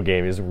the actual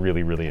game is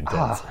really, really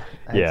intense.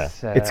 Yeah,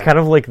 it's uh, kind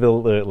of like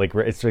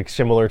it's like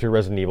similar to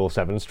Resident Evil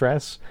 7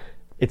 stress.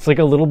 It's like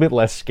a little bit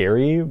less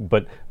scary,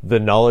 but the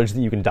knowledge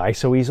that you can die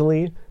so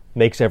easily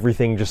makes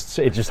everything it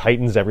just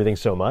heightens everything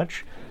so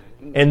much,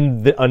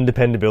 and the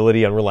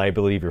undependability,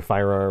 unreliability of your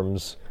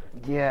firearms.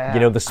 Yeah. You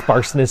know, the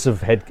sparseness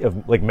of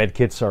med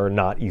kits are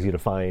not easy to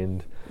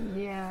find.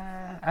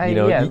 Yeah.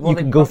 You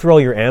can go through all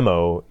your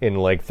ammo in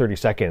like 30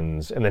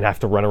 seconds and then have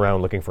to run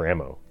around looking for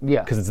ammo.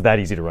 Yeah. Because it's that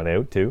easy to run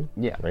out too.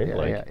 Yeah. Right?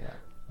 Yeah.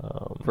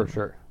 For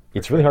sure.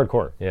 It's really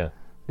hardcore. Yeah.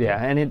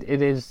 Yeah, and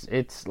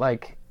it's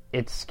like,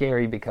 it's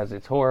scary because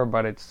it's horror,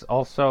 but it's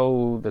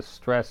also the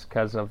stress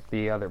because of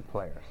the other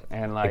players.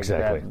 And like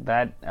Exactly.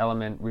 that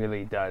element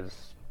really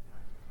does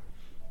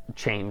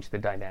change the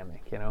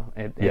dynamic, you know?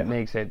 It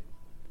makes it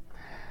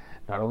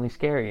not only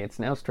scary, it's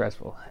now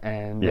stressful.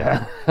 And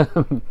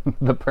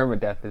the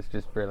permadeath is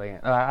just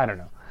brilliant. I don't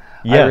know.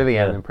 I really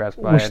am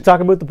impressed by it. We should talk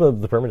about the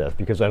permadeath,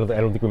 because I don't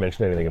think we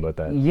mentioned anything about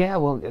that. Yeah,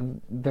 well,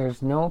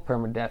 there's no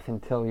permadeath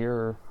until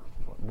you're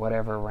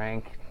whatever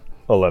rank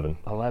 11,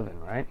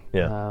 right?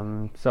 Yeah.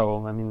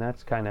 So I mean,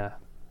 that's kind of,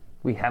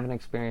 we haven't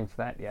experienced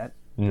that yet.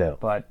 No.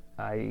 But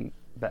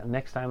that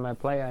next time I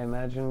play, I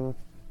imagine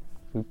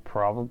I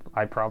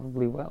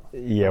probably will.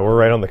 Yeah, we're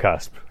right on the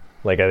cusp.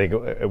 Like, I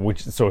think,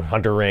 so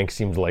hunter rank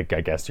seems like, I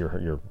guess,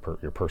 your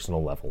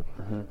personal level.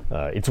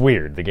 Mm-hmm. It's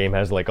weird. The game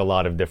has like a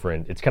lot of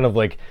different. It's kind of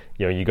like,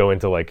 you know, you go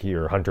into like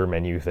your hunter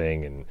menu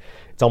thing, and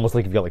it's almost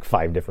like you've got like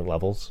 5 different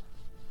levels.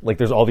 Like,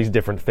 there's all these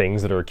different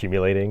things that are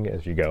accumulating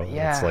as you go.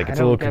 Yeah, it's like I it's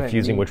a little don't get it.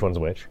 confusing which one's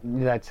which.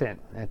 That's it.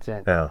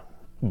 Yeah.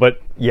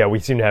 But yeah, we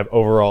seem to have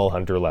overall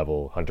hunter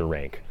level, hunter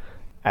rank.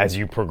 As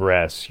you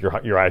progress,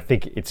 I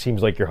think it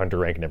seems like your hunter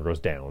rank never goes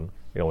down.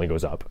 It only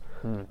goes up.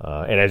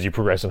 And as you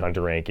progress in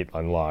hunter rank, it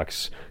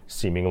unlocks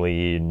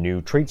seemingly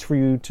new traits for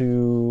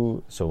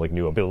you like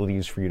new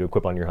abilities for you to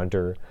equip on your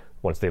hunter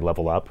once they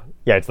level up.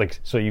 Yeah, it's like,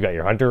 so you got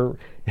your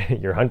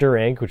hunter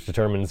rank, which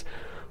determines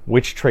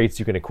which traits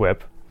you can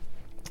equip.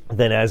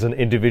 Then as an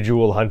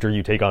individual hunter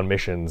you take on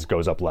missions,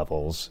 goes up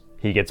levels.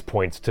 He gets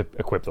points to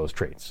equip those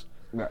traits.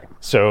 Right.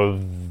 So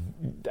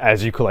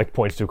as you collect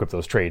points to equip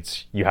those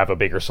traits, you have a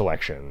bigger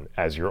selection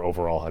as your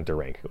overall hunter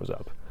rank goes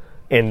up.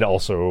 And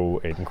also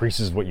it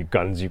increases what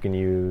guns you can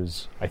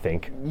use, I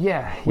think.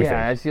 Yeah, think.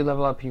 as you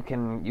level up, you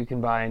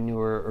can buy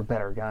newer or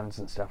better guns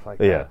and stuff like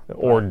that. Yeah,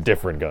 or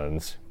different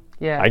guns.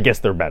 Yeah. I guess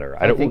they're better.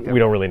 We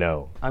don't really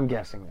know. I'm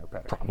guessing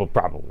they're better.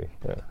 Probably.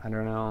 Yeah. I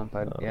don't know,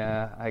 but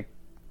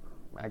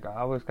I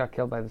always got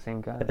killed by the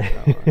same gun.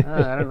 So,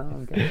 I don't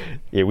know.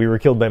 Yeah, we were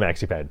killed by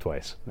MaxiPad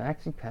twice.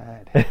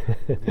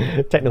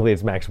 MaxiPad. Technically,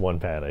 it's Max 1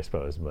 pad, I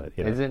suppose, but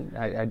you know. Is it?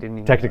 I didn't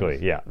even. Technically,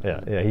 notice.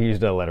 yeah. He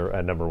used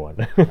a number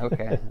 1.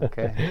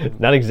 Okay.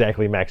 Not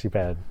exactly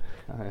MaxiPad.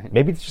 All right.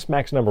 Maybe it's just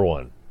Max number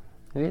 1.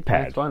 Maybe it's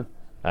Pad. Max 1.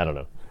 I don't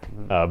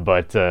know.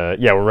 But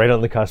yeah, we're right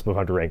on the cusp of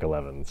hunter rank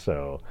 11.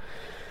 So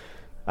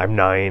I'm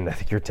 9. I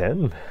think you're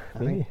 10.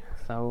 Maybe.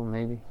 So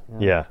maybe.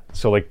 Yeah.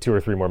 So like 2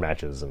 or 3 more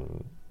matches,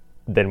 and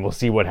then we'll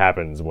see what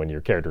happens when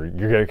your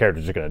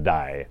character's just gonna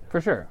die.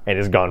 For sure. And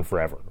is gone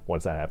forever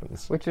once that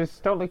happens. Which is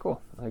totally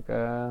cool. Like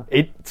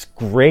it's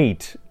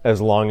great as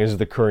long as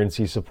the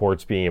currency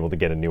supports being able to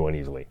get a new one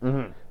easily.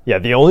 Mm-hmm. Yeah,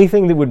 the only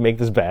thing that would make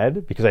this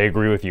bad, because I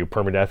agree with you,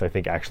 permadeath I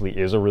think actually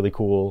is a really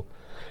cool.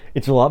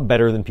 It's a lot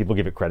better than people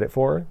give it credit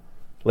for.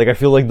 Like, I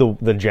feel like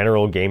the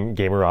general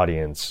gamer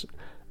audience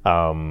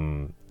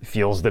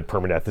feels that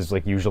permadeath is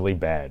like usually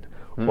bad.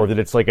 Or that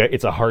it's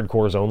a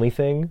hardcores only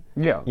thing.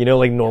 Yeah. You know,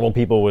 like normal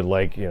people would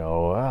like, you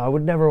know, I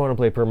would never want to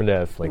play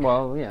permadeath. Like,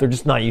 well, yeah. They're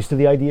just not used to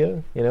the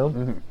idea, you know?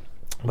 Mm-hmm.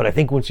 But I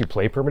think once you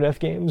play permadeath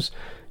games,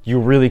 you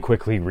really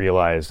quickly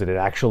realize that it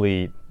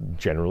actually,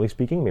 generally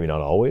speaking, maybe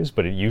not always,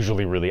 but it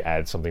usually really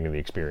adds something to the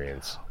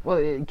experience. Well,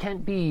 it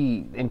can't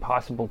be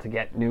impossible to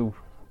get new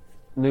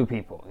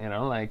people, you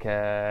know? Like,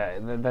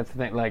 that's the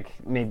thing. Like,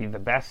 maybe the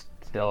best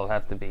still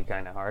have to be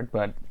kind of hard,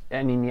 but,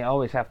 I mean, you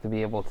always have to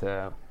be able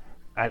to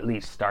at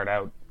least start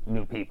out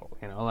new people,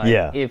 you know?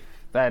 Like, if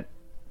that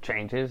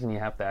changes and you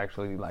have to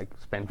actually, like,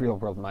 spend real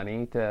world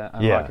money to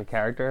unlock a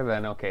character,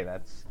 then okay,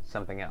 that's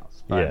something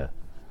else. But,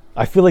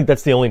 I feel like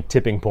that's the only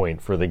tipping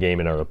point for the game,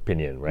 in our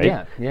opinion, right?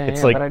 Yeah,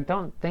 like, but I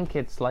don't think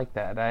it's like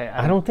that.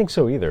 I don't think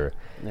so either.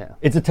 Yeah.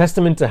 It's a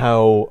testament to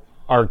how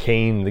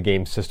arcane the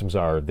game systems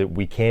are that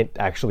we can't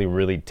actually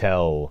really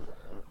tell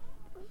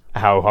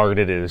how hard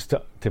it is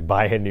to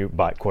buy a new,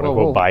 quote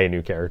unquote, buy a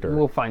new character.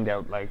 We'll find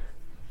out, like,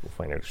 we'll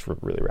find out just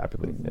really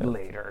rapidly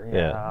later.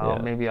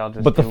 Maybe I'll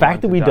just. But the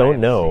fact that we don't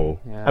know,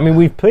 I mean,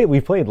 we've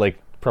played like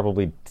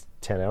probably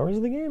 10 hours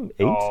of the game.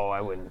 8. Oh,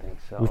 I wouldn't think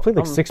so. We've played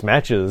like 6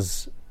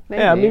 matches.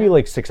 Maybe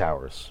like 6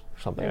 hours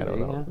or something. Maybe, I don't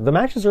know. The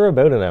matches are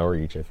about an hour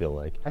each. I feel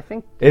like. I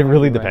think it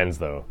really depends,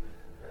 though.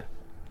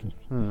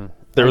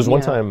 There was one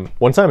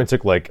Yeah. time it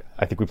took like,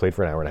 I think we played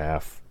for an hour and a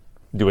half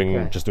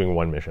just doing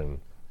one mission.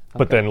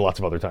 But Okay. then lots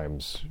of other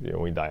times,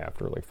 we die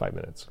after like 5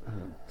 minutes.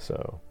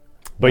 So,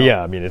 but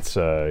yeah, I mean, it's,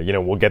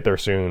 we'll get there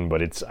soon,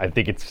 but I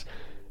think it's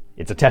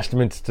a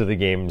testament to the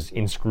game's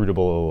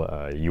inscrutable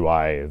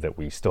UI that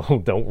we still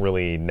don't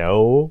really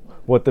know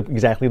what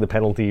exactly the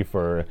penalty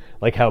for,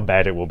 like, how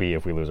bad it will be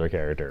if we lose our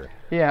character.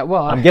 Yeah,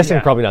 well, I'm guessing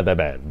yeah. probably not that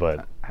bad,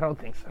 but, I don't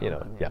think so.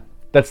 yeah.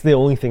 That's the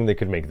only thing that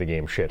could make the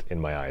game shit in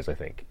my eyes, I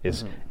think,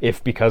 is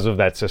if because of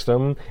that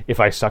system, if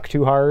I suck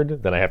too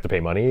hard, then I have to pay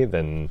money,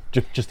 then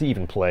just to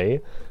even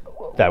play,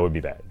 that would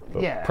be bad.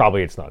 But Yeah.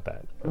 probably it's not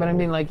that. But I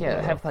mean, like,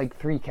 I have like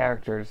 3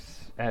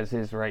 characters as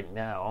is right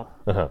now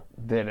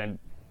that I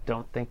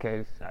don't think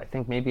I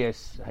think maybe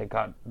I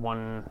got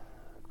one.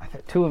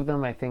 2 of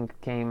them I think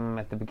came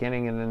at the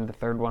beginning, and then the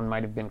third one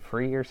might have been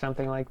free or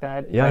something like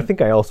that. Yeah, I But,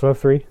 think I also have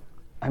 3.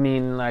 I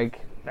mean, like,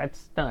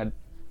 that's not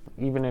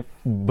even if.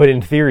 But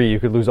in theory, you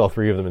could lose all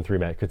 3 of them in 3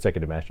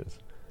 consecutive matches.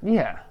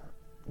 Yeah.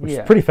 Which yeah.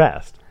 is pretty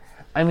fast.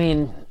 I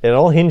mean, It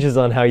all hinges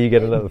on how you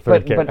get another but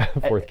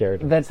fourth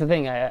character. That's the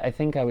thing. I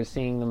think I was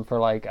seeing them for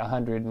like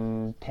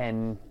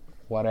 110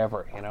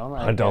 whatever, like,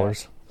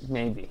 $100.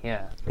 Maybe,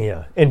 yeah.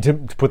 Yeah, and to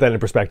put that in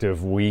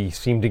perspective, we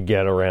seem to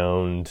get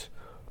around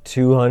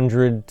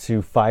 $200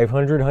 to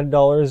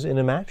 $500 in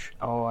a match.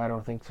 Oh, I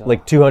don't think so.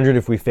 Like 200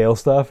 if we fail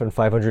stuff, and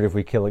 500 if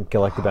we collect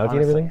the bounty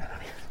and everything.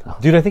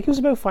 Dude, I think it was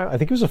about 5. I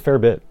think it was a fair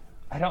bit.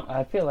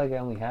 I feel like I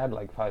only had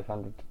like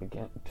 500 to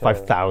begin.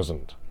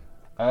 5,000.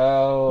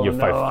 Oh, You have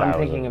no, I'm 5,000.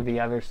 thinking of the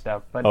other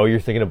stuff. But Oh, you're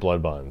thinking of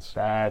Blood Bonds.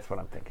 that's what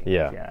I'm thinking.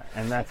 Yeah. Yeah,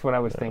 and that's what I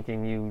was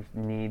thinking. You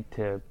need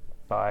to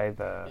buy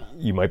the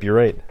You might be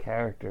right.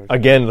 characters.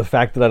 Again, the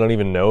fact that I don't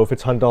even know if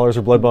it's $100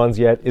 or Blood Bonds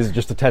yet is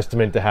just a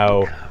testament to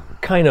how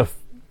kind of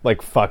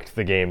like fucked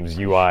the game's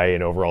UI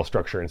and overall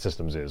structure and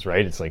systems is,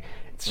 right? It's like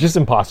it's just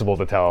impossible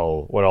to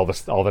tell what all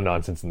the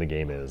nonsense in the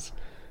game is.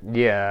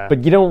 Yeah,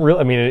 But you don't really.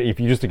 I mean, if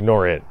you just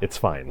ignore it, it's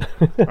fine.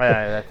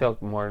 I feel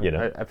more.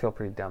 know. I feel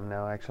pretty dumb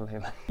now, actually.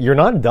 You're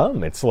not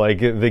dumb. It's like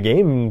the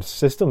game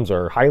systems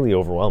are highly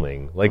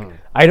overwhelming. Like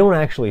I don't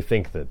actually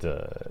think that.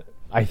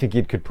 I think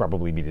it could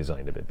probably be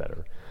designed a bit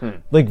better.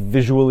 Like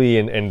visually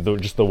and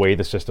just the way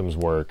the systems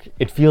work,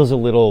 it feels a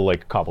little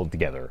like cobbled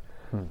together.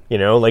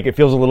 Like it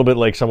feels a little bit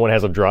like someone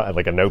has a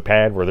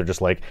notepad where they're just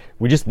like,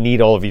 we just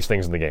need all of these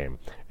things in the game.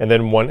 And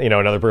then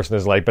another person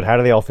is like, but how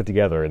do they all fit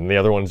together? And the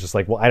other one's just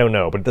like, well, I don't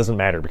know, but it doesn't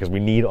matter because we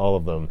need all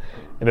of them.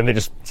 And then they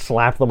just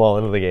slap them all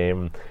into the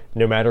game,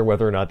 no matter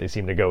whether or not they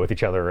seem to go with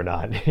each other or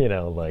not.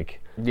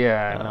 Like.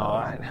 Yeah, no,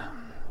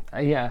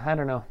 I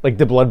don't know. Like,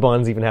 the Blood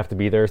Bonds even have to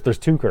be there. There's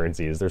 2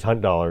 currencies. There's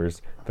Hunt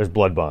Dollars. There's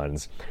Blood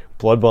Bonds.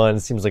 Blood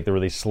Bonds seems like the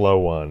really slow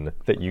one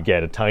that you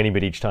get a tiny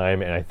bit each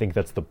time, and I think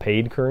that's the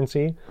paid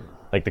currency.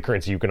 Like, the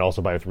currency you can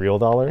also buy with real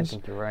dollars. I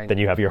think you're right. Then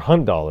you have your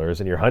Hunt Dollars,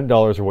 and your Hunt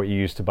Dollars are what you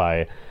use to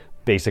buy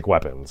basic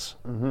weapons,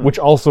 which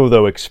also,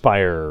 though,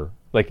 expire.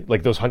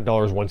 Like those Hunt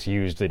Dollars, once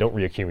used, they don't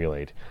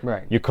reaccumulate.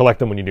 Right. You collect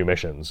them when you do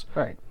missions.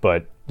 Right.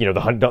 But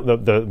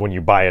the when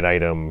you buy an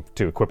item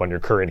to equip on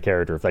your current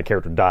character, if that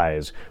character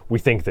dies, we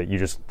think that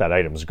that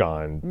item's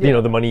gone.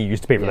 Yeah. The money you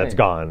used to pay for Yeah, that's yeah.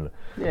 gone.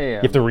 Yeah, yeah. You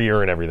have to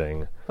re-earn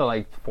everything. So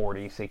like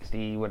 40,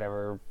 60,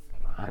 whatever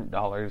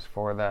 $100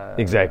 for the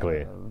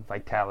Exactly.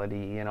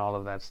 vitality and all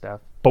of that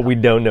stuff. But we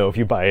don't know if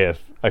you buy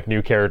a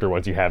new character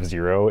once you have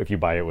 0, if you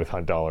buy it with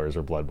Hunt Dollars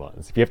or Blood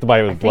Bonds. If you have to buy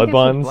it with I think Blood it's with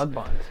Bonds, Blood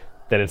Bonds.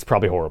 then it's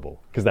probably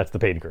horrible because that's the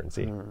paid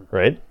currency,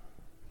 right?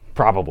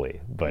 Probably,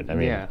 but I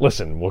mean, Yeah.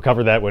 listen, we'll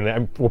cover that when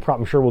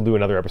I'm sure we'll do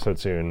another episode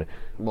soon.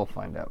 We'll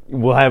find out.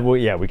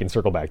 We can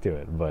circle back to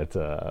it, but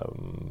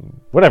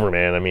whatever,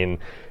 man. I mean,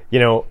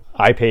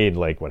 I paid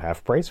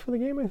half price for the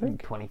game, I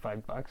think.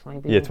 $25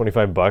 maybe. Yeah,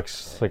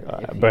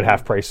 $25, but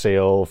half price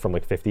sale from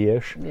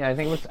 50-ish. Yeah,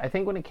 I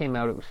think when it came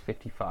out it was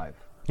 55.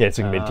 Yeah, it's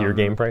a mid-tier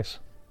game price.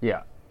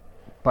 Yeah,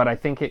 but I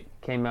think it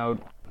came out.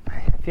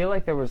 I feel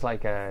like there was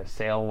a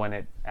sale when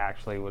it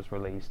actually was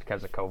released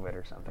because of COVID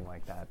or something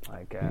like that.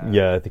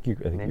 Yeah, I think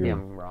maybe you.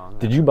 I'm wrong.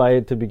 Did you buy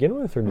it to begin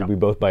with, or did we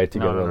both buy it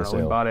together No, on the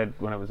sale? we bought it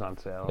when it was on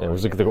sale. Yeah,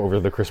 was it over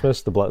the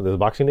Christmas, the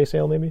Boxing Day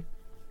sale, maybe?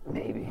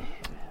 Maybe.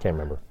 Can't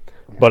remember.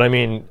 But I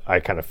mean, I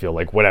kind of feel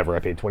like whatever. I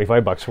paid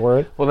 $25 for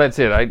it. Well, that's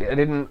it.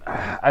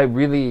 I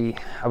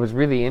was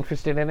really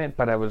interested in it,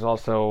 but I was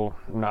also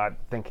not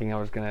thinking I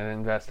was going to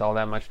invest all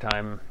that much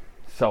time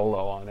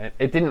solo on it.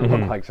 It didn't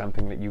look like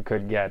something that you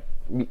could get,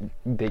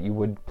 that you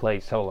would play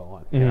solo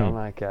on,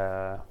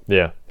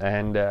 Yeah.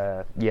 And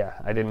I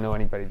didn't know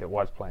anybody that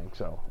was playing.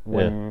 So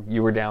when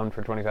you were down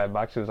for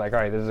 $25, it was like, all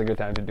right, this is a good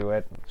time to do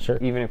it. Sure.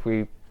 Even if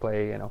we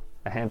play,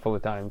 a handful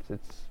of times,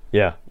 it's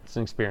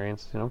an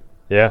experience,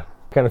 Yeah.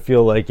 Kind of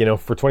feel like,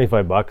 for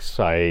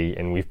 $25,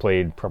 and we've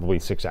played probably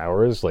 6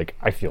 hours,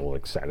 I feel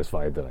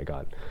satisfied that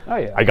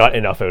I got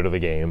enough out of the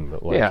game.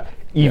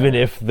 Even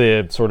if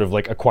the sort of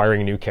like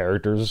acquiring new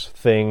characters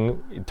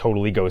thing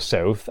totally goes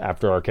south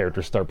after our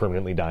characters start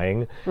permanently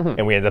dying,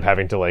 and we end up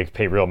having to like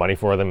pay real money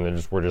for them, and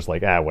then we're just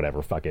like,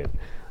 whatever, fuck it.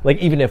 Like,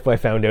 even if I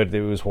found out that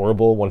it was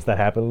horrible once that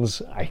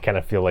happens, I kind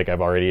of feel like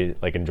I've already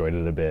like enjoyed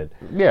it a bit.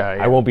 Yeah,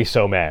 I won't be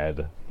so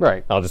mad.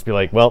 Right. I'll just be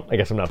like, well, I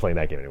guess I'm not playing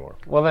that game anymore.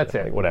 Well, that's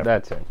it. Like, whatever.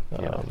 That's it.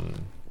 Yeah.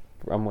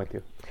 I'm with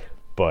you.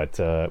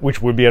 But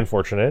which would be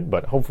unfortunate,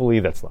 but hopefully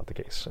that's not the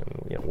case,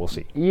 and we'll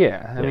see.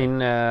 Yeah, I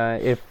mean,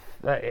 if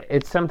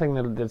it's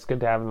something that's good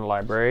to have in the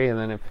library, and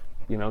then if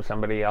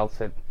somebody else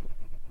that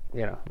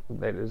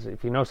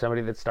if you know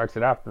somebody that starts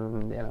it up,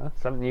 and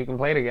something you can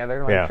play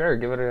together, like sure,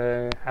 give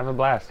it have a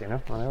blast,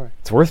 whatever.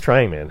 It's worth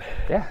trying, man.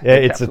 Yeah,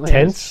 it's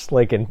intense,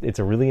 it's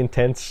a really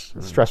intense,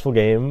 stressful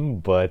game,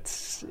 but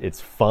it's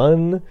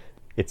fun.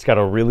 It's got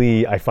a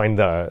really, I find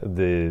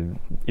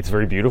it's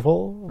very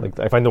beautiful. Like,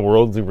 I find the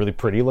world really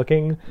pretty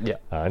looking. Yeah.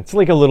 It's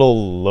like a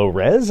little low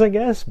res, I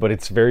guess, but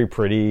it's very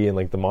pretty, and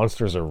like the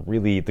monsters are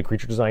the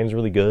creature design is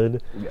really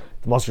good. Yeah.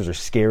 The monsters are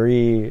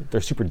scary.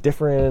 They're super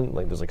different.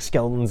 Like, there's like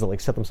skeletons that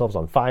like set themselves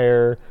on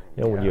fire,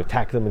 when you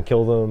attack them and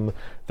kill them.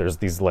 There's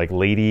these like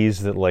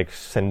ladies that like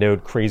send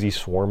out crazy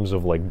swarms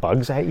of like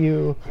bugs at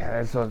you. Yeah,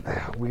 there's those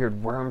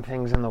weird worm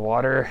things in the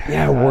water.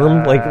 Yeah,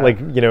 worm, like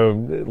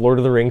Lord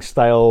of the Rings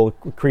style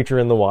creature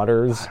in the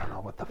waters. I don't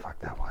know what the fuck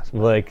that was.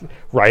 Like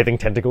writhing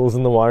tentacles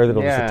in the water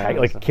that'll just attack.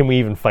 Like, can we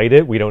even fight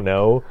it? We don't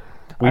know.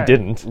 We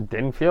didn't.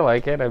 Didn't feel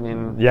like it. I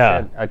mean,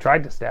 yeah. I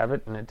tried to stab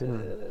it and it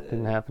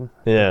didn't happen.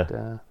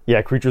 Yeah.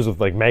 But, creatures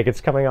with like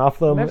maggots coming off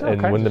them,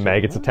 and when the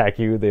maggots attack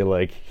you, they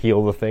like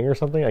heal the thing or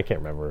something. I can't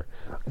remember.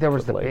 There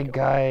was the big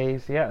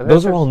guys. Yeah.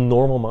 Those are all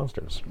normal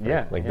monsters. Right?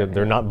 Yeah. Like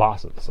they're not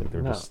bosses. Like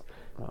they're just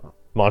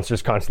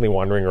monsters constantly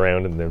wandering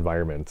around in the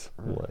environment,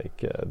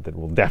 that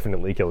will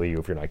definitely kill you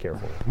if you're not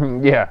careful.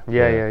 Yeah,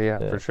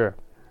 for sure.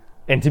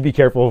 And to be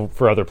careful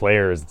for other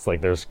players, it's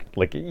like there's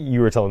like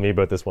you were telling me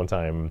about this one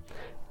time.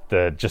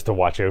 Just to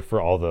watch out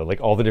for all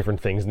the different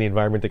things in the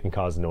environment that can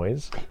cause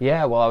noise.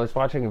 Yeah, well, I was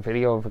watching a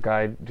video of a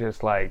guy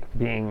just like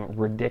being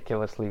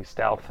ridiculously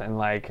stealth and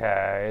like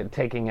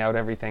taking out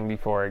everything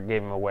before it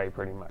gave him away,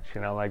 pretty much.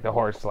 Like the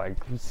horse, like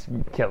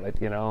kill it,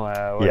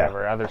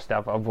 whatever other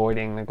stuff,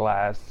 avoiding the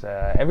glass,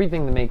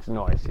 everything that makes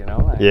noise,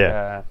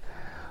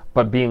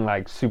 but being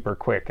like super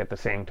quick at the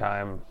same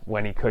time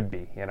when he could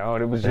be, and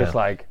it was just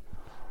like.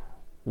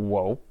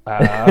 Whoa.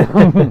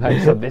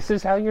 So this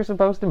is how you're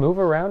supposed to move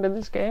around in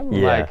this game?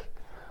 Yeah. Like,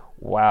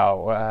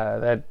 wow,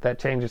 that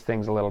changes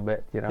things a little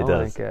bit, It does.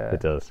 Like,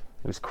 it does.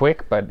 It was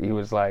quick, but he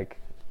was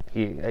like,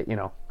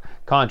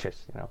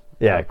 conscious,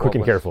 Yeah, quick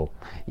and careful.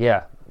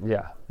 Yeah.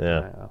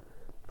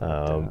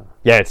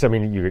 It's, I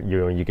mean,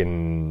 you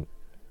can...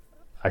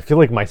 I feel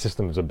like my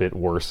system is a bit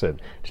worse at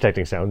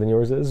detecting sound than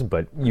yours is,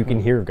 but you can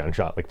hear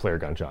player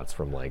gunshots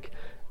from, like,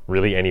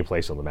 really any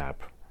place on the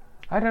map.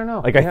 I don't know.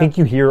 Like, I think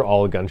you hear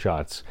all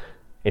gunshots.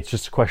 It's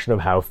just a question of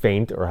how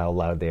faint or how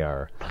loud they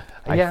are.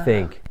 I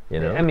think,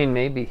 I mean,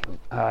 maybe.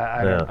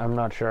 I'm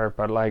not sure,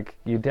 but, like,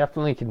 you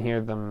definitely can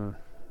hear them.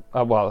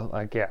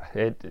 The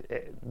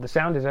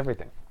sound is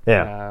everything.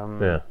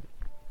 Yeah.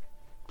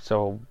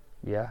 So,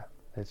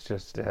 it's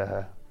just,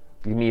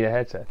 you need a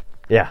headset.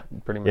 Yeah.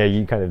 Pretty much. Yeah,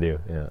 you kind of do.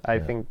 Yeah. I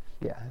think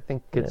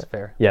it's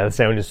fair. Yeah, the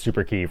sound is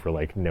super key for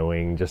like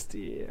knowing just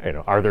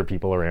are there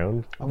people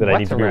around that I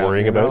need to be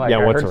worrying about? Like, yeah,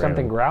 I what's heard around?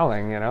 something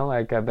growling,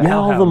 like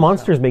all the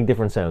monsters make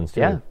different sounds too.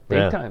 Yeah,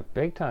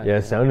 big time.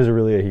 Yeah, sound is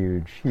really a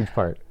huge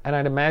part. And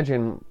I'd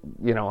imagine,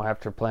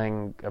 after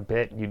playing a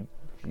bit, you'd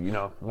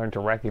learn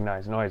to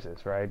recognize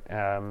noises, right?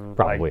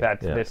 Probably. Like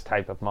that's this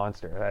type of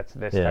monster. That's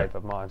this type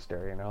of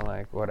monster.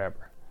 Like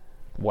whatever,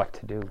 what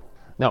to do.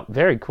 No,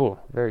 very cool.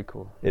 Very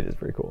cool. It is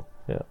very cool.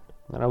 Yeah.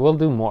 And I will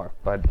do more,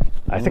 but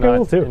I think I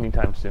will too.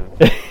 Anytime soon.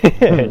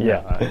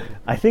 Yeah.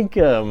 I think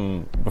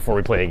before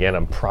we play again,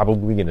 I'm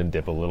probably going to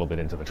dip a little bit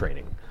into the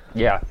training.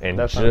 Yeah, and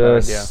that's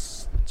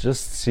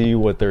just see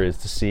what there is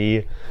to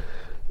see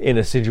in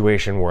a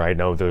situation where I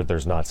know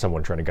there's not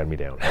someone trying to gun me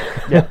down.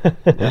 Yeah,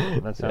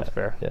 that sounds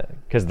fair. Yeah,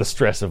 because the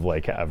stress of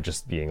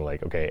just being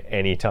like, okay,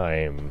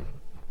 anytime.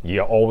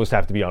 You always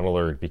have to be on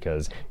alert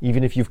because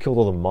even if you've killed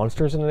all the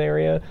monsters in an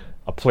area,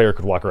 a player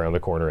could walk around the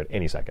corner at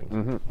any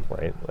second,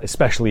 right?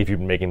 Especially if you've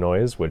been making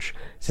noise, which,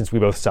 since we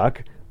both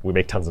suck, we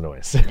make tons of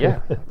noise. Yeah,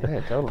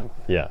 totally.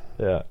 Yeah.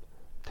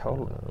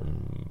 Totally.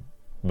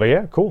 But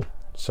yeah, cool.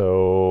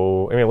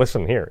 So, I mean,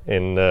 listen here.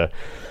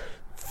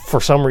 For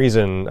some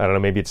reason, I don't know,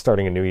 maybe it's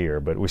starting a new year,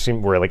 but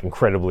we're like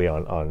incredibly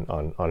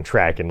on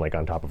track and like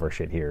on top of our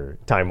shit here,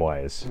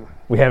 time-wise.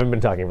 We haven't been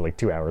talking for like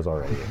 2 hours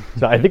already.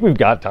 So I think we've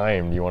got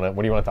time. What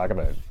do you want to talk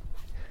about?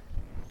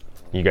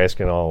 You guys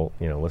can all,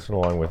 listen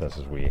along with us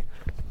as we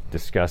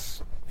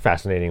discuss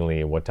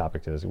fascinatingly what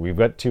topic it is. We've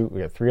got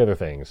 3 other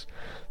things.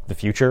 The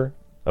future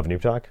of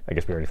Noob Talk. I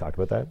guess we already talked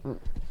about that.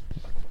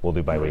 We'll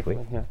do bi-weekly.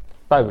 Yeah.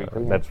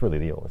 Bi-weekly. That's really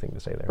the only thing to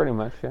say there. Pretty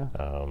much, yeah.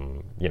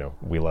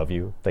 We love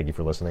you. Thank you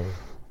for listening.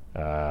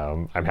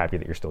 I'm happy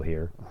that you're still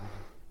here.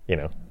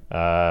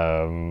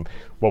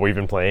 What we've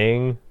been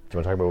playing, Do you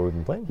want to talk about what we've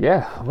been playing?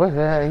 Yeah. What?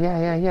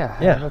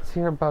 Yeah. Let's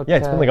hear about. Yeah,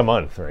 it's been like a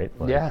month, right?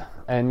 Like, yeah,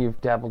 and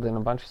you've dabbled in a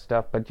bunch of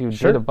stuff, but you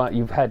Sure. did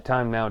you've had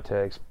time now to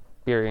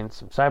experience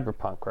some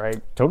Cyberpunk, right?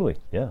 Totally.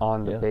 Yeah.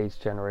 On the base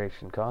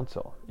generation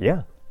console,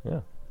 Yeah. Yeah.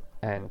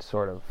 and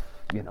sort of,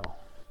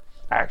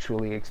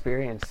 actually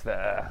experience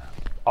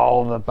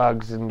all the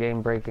bugs and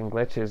game-breaking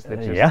glitches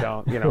that just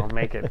don't,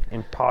 make it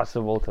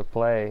impossible to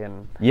play,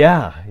 and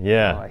Yeah.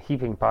 a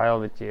heaping pile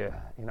that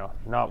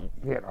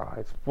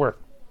it's worth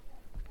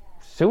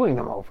suing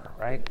them over,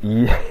 right?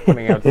 Yeah.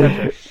 Putting out such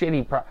a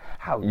shitty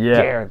how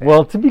dare they?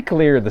 Well, to be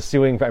clear, the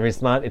suing. I mean,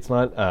 it's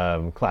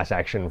not class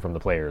action from the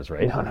players,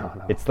 right?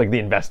 No. It's like the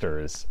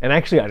investors. And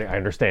actually, I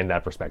understand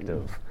that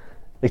perspective.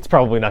 It's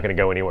probably not going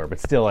to go anywhere, but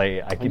still, I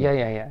can.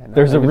 Yeah. No,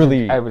 There's it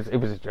was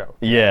was a joke.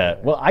 Yeah.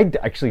 Well, I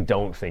actually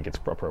don't think it's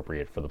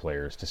appropriate for the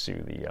players to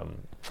sue the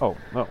Oh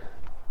no.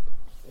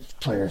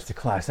 players to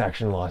class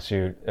action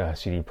lawsuit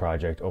CD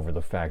Projekt over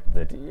the fact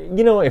that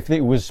if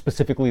it was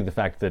specifically the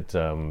fact that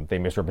they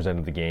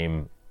misrepresented the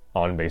game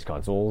on base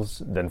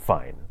consoles, then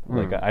fine.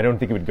 Like, I don't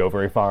think it would go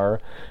very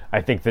far.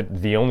 I think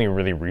that the only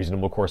really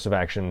reasonable course of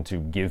action to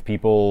give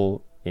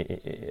people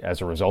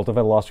as a result of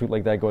a lawsuit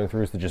like that going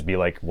through is to just be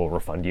like, we'll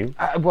refund you,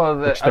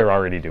 which they're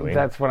already doing.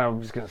 That's what I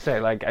was going to say.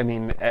 Like, I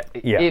mean,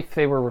 if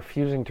they were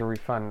refusing to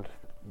refund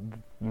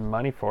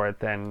money for it,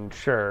 then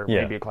sure,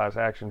 maybe a class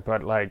action.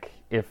 But like,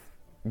 if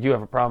you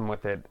have a problem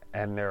with it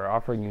and they're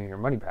offering you your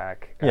money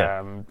back,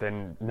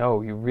 then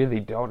no, you really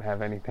don't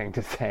have anything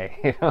to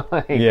say.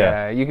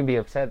 You can be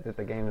upset that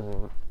the game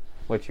isn't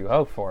what you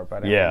hope for,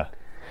 but I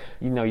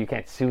mean, you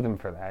can't sue them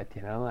for that.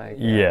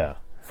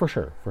 For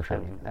sure. I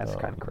mean, that's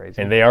kind of crazy.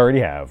 And they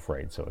already have,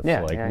 right? So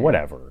it's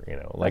whatever,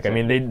 Like, I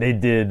mean, they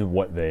did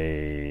what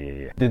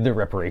they did, their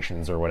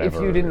reparations or whatever.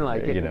 If you didn't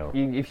like it,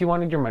 if you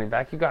wanted your money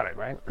back, you got it,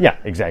 right? Yeah,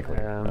 exactly.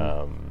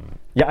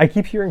 I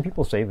keep hearing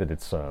people say that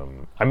it's.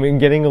 I'm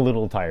getting a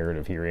little tired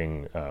of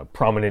hearing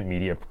prominent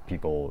media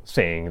people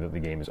saying that the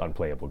game is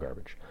unplayable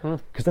garbage,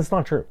 because that's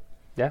not true.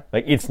 Yeah.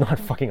 Like, it's not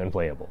fucking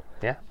unplayable.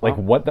 Yeah. Like,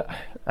 what the...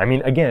 I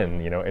mean,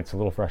 again, it's a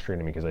little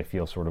frustrating because I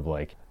feel sort of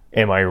like,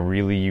 am I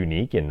really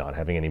unique in not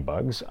having any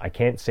bugs? I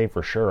can't say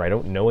for sure. I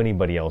don't know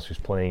anybody else who's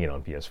playing it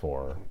on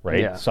PS4, right?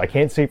 Yeah. So I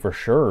can't say for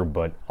sure,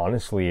 but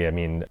honestly, I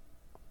mean,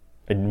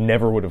 I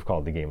never would have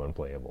called the game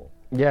unplayable.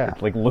 Yeah.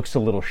 It, looks a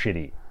little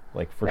shitty,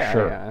 like, for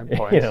sure. Yeah,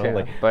 points,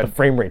 but the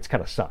frame rates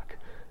kind of suck.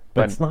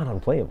 But it's not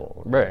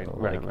unplayable. Right.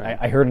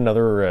 I heard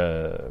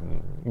another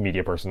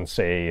media person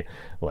say,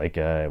 like,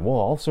 well,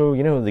 also,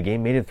 the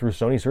game made it through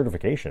Sony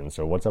certification,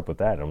 so what's up with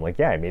that? And I'm like,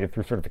 yeah, I made it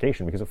through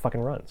certification because it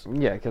fucking runs.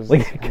 Yeah, because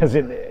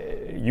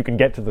you can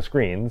get to the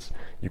screens,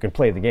 you can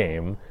play the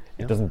game,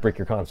 it doesn't break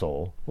your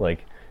console.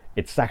 Like,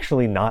 it's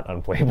actually not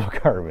unplayable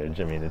garbage.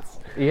 I mean, it's...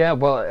 Yeah,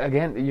 well,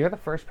 again, you're the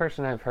first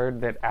person I've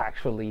heard that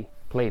actually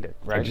played it,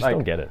 right? I just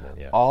don't get it, man.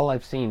 Yeah. All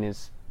I've seen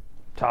is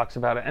talks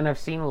about it, and I've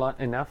seen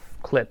enough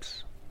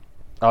clips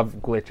of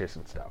glitches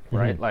and stuff,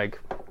 right? Like,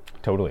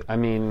 totally. I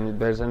mean,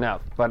 there's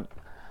enough, but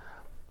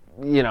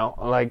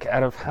like,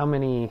 out of how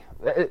many,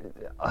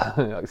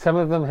 some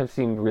of them have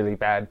seemed really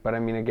bad, but I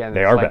mean, again,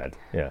 they are bad.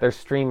 Yeah. There's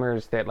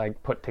streamers that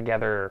like put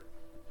together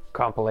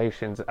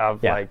compilations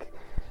of like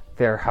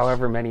their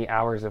however many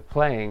hours of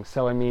playing.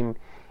 So I mean,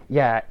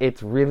 yeah,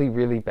 it's really,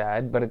 really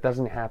bad, but it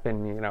doesn't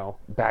happen,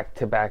 back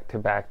to back to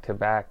back to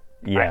back.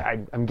 Yeah,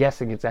 I'm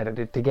guessing it's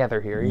edited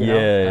together here. You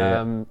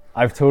know?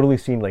 I've totally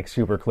seen like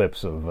super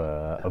clips of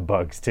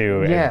bugs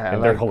too,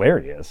 and they're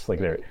hilarious. Like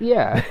they're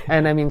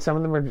and I mean some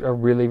of them are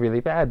really, really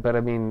bad. But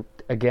I mean,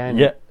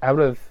 again, out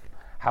of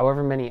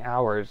however many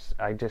hours,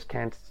 I just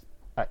can't.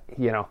 I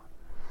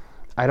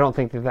don't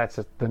think that's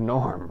the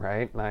norm,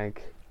 right?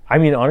 Like, I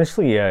mean,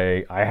 honestly,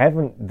 I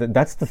haven't.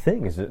 That's the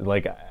thing is that,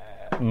 like,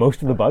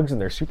 most of the bugs in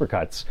their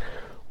supercuts,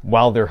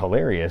 while they're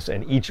hilarious,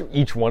 and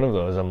each one of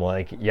those, I'm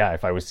like, yeah,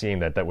 if I was seeing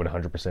that would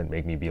 100%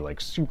 make me be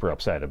like super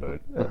upset about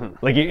it.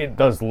 Like, it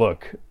does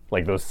look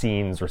like those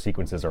scenes or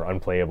sequences are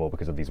unplayable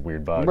because of these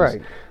weird bugs.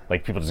 Right.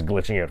 Like people just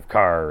glitching out of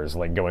cars,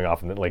 like going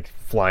off and like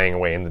flying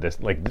away in the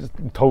distance, like just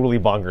totally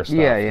bonkers stuff.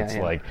 It's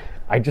like,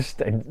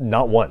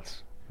 not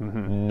once.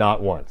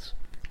 Not once.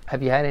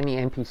 Have you had any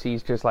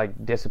NPCs just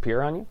like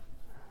disappear on you?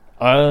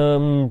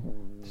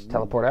 Just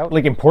teleport out?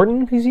 Like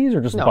important NPCs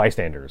or just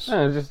bystanders?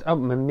 No, just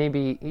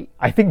maybe.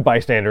 I think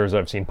bystanders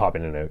I've seen pop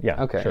in and out.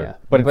 Yeah, okay, sure. yeah.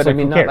 But it's I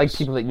mean, not not like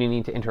people that you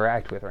need to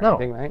interact with or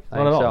anything, right?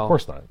 Not at all. Of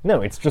course not.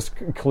 No, it's just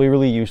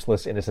clearly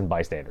useless, innocent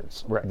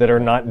bystanders right. that are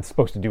not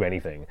supposed to do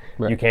anything.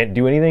 Right. You can't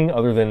do anything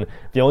other than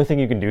the only thing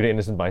you can do to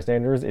innocent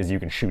bystanders is you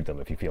can shoot them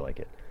if you feel like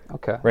it.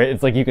 Okay. Right.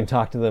 It's like you can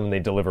talk to them and they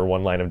deliver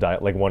one line of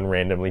like one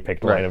randomly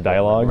picked line of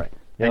dialogue. Right.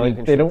 You know,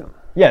 like, they don't. Them.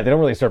 Yeah, they don't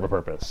really serve a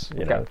purpose,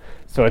 you know.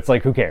 So it's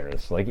like, who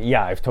cares? Like,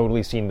 yeah, I've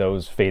totally seen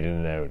those fade in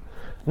and out.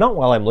 Not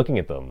while I'm looking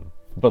at them,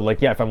 but like,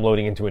 yeah, if I'm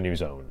loading into a new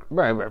zone.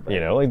 Right. You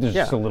know, like there's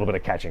just a little bit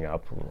of catching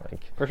up.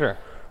 Like, for sure.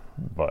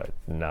 But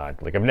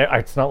not, like,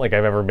 it's not like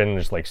I've ever been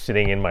just like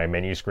sitting in my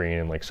menu screen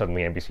and like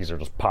suddenly NPCs are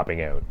just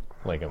popping out.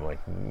 Like, I'm like,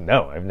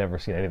 no, I've never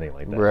seen anything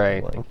like that.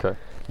 Right, like,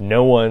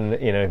 no one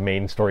in a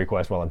main story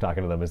quest while I'm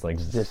talking to them is like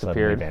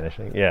suddenly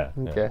vanishing. Yeah.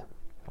 Okay.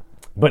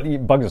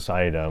 But bugs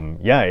aside,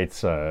 yeah,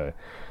 it's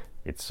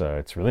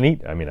really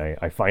neat. I mean,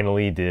 I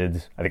finally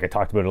did. I think I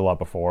talked about it a lot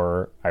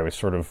before. I was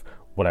sort of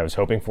what I was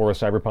hoping for with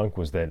Cyberpunk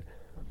was that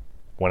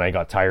when I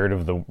got tired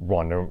of the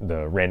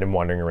random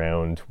wandering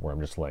around, where I'm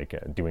just like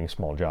doing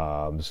small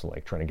jobs,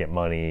 like trying to get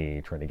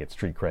money, trying to get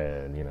street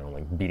cred,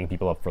 like beating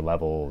people up for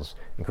levels,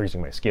 increasing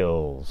my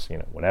skills,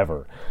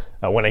 whatever.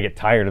 When I get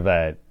tired of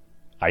that,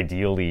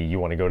 ideally you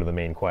want to go to the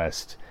main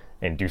quest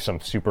and do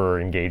some super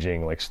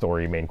engaging like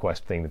story main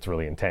quest thing that's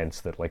really intense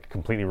that like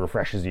completely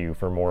refreshes you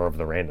for more of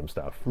the random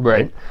stuff.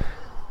 Right.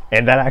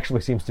 And that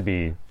actually seems to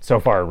be so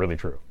far really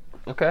true.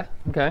 Okay,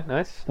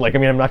 nice. Like, I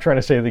mean, I'm not trying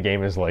to say the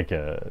game is like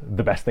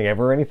the best thing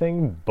ever or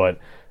anything, but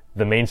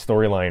the main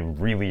storyline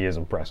really is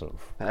impressive.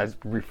 Has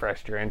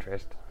refreshed your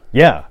interest.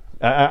 Yeah.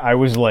 I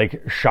was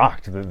like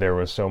shocked that there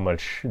was so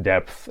much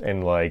depth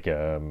and like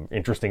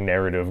interesting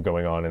narrative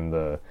going on in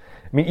the...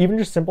 I mean, even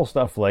just simple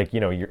stuff like,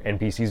 your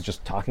NPCs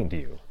just talking to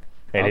you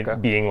and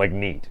it being like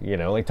neat,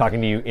 like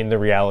talking to you in the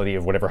reality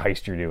of whatever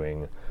heist you're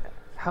doing.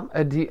 How,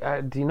 do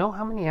you know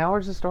how many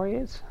hours the story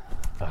is?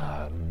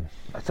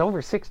 It's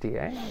over 60,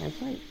 eh?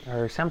 Isn't it?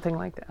 Or something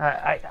like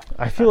that.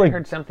 I feel like I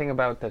heard something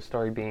about the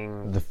story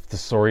being... The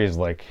story is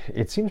like...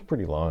 It seems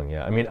pretty long,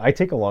 yeah. I mean, I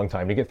take a long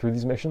time to get through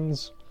these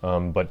missions,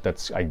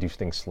 but I do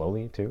things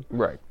slowly, too.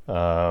 Right.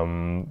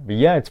 But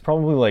yeah, it's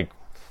probably like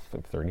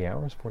 30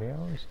 hours, 40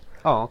 hours.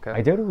 Oh, okay.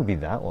 I doubt it would be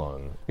that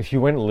long. If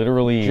you went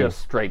literally... Just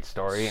straight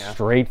story, yeah.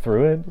 Straight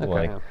through it, Okay,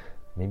 like... yeah.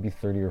 Maybe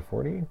 30 or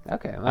 40.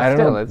 Okay, well, I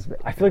don't know. It's...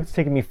 I feel like it's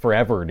taken me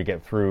forever to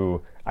get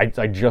through. I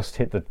just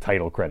hit the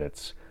title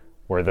credits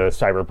where the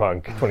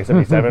Cyberpunk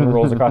 2077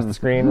 rolls across the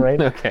screen,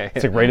 right? Okay.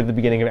 It's like right at the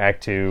beginning of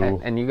Act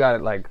 2. And you got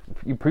it like,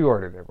 you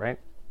pre-ordered it, right?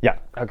 Yeah.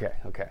 Okay.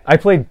 I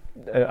played,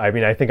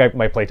 I think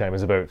my playtime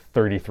is about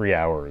 33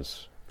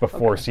 hours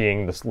before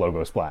seeing this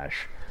logo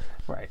splash.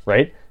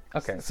 Right?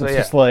 Okay. So it's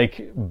just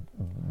like,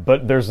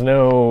 but there's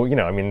no,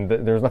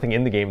 there's nothing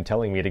in the game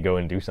telling me to go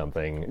and do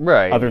something.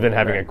 Right. Other than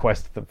having a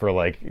quest for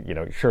like,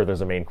 sure,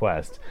 there's a main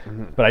quest.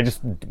 Mm-hmm. But I just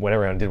went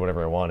around, did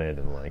whatever I wanted,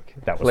 and like,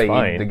 that was Played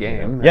fine. the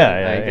game. Yeah,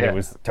 and it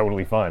was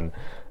totally fun.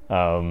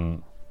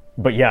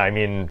 But yeah, I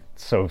mean,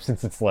 so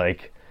since it's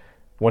like,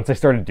 once I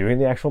started doing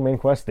the actual main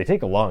quest, they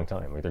take a long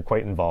time. Like, they're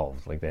quite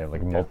involved. Like, they have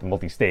like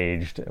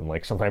multi-staged, and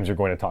like sometimes you're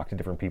going to talk to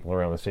different people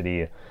around the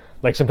city.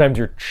 Like, sometimes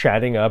you're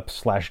chatting up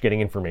 /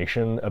 getting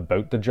information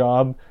about the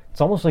job.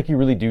 It's almost like you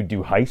really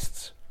do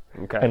heists.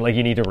 Okay. And like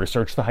you need to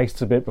research the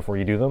heists a bit before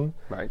you do them.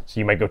 Right.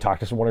 So you might go talk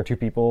to one or two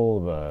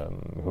people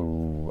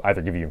who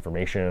either give you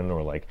information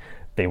or like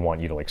they want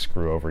you to like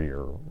screw over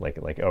your like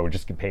oh,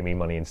 just pay me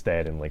money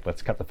instead and like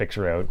let's cut the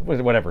fixer out,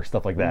 whatever,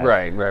 stuff like that.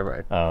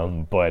 Right.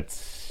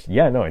 But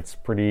yeah, no, it's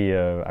pretty.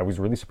 I was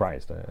really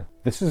surprised.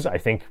 This is, I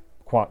think,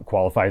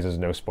 qualifies as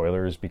no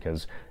spoilers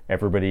because I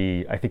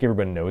think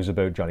everybody knows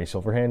about Johnny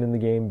Silverhand in the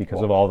game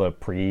because of all the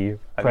pre-press.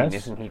 I mean,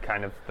 isn't he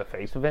kind of the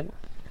face of it?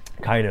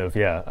 Kind of,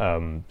 yeah.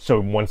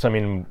 So once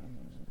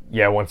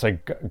I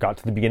got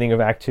to the beginning of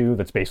Act 2,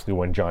 that's basically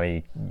when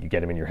Johnny, you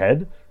get him in your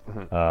head,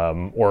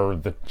 or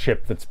the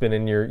chip that's been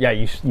in your,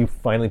 you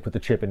finally put the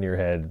chip in your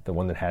head, the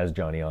one that has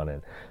Johnny on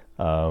it.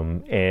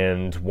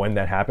 And when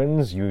that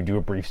happens, you do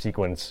a brief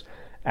sequence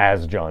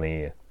as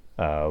Johnny,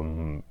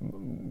 and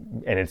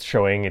it's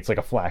like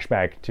a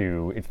flashback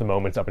to, it's the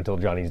moments up until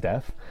Johnny's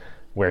death,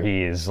 where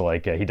he is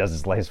like, he does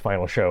his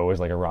final show as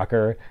like a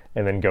rocker,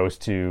 and then goes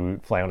to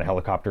fly on a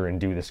helicopter and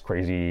do this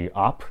crazy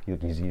op.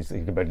 He's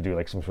about to do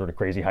like some sort of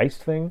crazy heist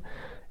thing,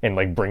 and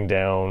like bring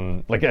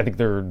down, like, I think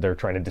they're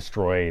trying to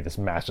destroy this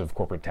massive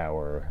corporate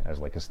tower as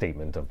like a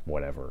statement of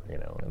whatever,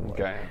 and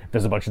like,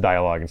 there's a bunch of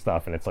dialogue and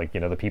stuff, and it's like,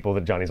 the people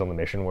that Johnny's on the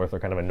mission with are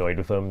kind of annoyed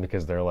with him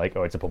because they're like,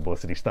 oh, it's a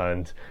publicity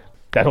stunt.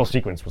 That whole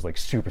sequence was like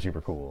super,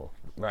 super cool.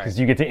 Right. Because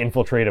you get to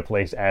infiltrate a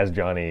place as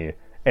Johnny.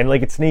 And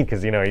like it's neat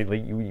because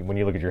when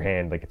you look at your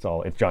hand, like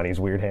it's Johnny's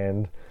weird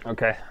hand.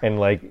 Okay. And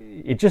like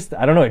it just,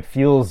 I don't know, it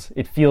feels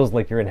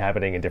like you're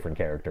inhabiting a different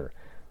character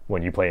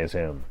when you play as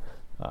him.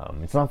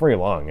 It's not very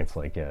long. It's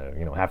like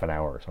half an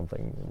hour or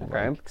something.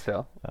 Okay, like,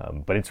 still.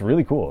 But it's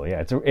really cool.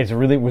 Yeah, it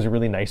was a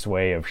really nice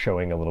way of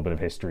showing a little bit of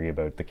history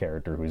about the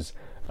character who's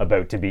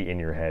about to be in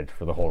your head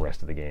for the whole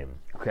rest of the game.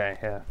 Okay.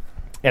 Yeah.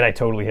 And I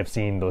totally have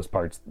seen those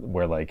parts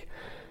where like.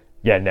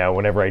 Yeah, now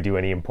whenever I do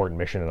any important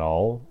mission at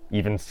all,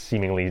 even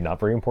seemingly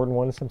not very important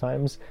ones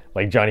sometimes,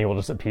 like Johnny will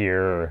just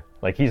appear,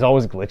 like he's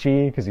always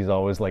glitchy because he's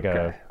always like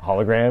a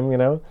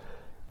hologram,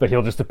 but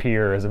he'll just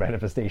appear as a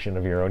manifestation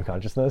of your own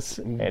consciousness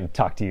and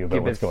talk to you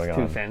about what's going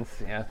on. 2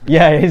 cents, yeah.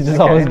 Yeah, he's just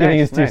always giving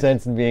his 2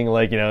 cents and being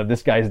like,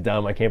 this guy's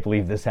dumb, I can't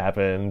believe this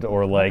happened,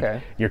 or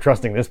like, you're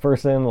trusting this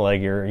person,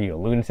 like you're a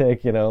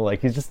lunatic,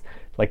 like he's just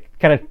like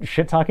kind of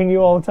shit-talking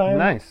you all the time.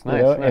 Nice.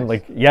 And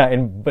like,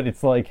 but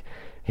it's like,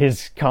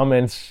 his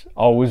comments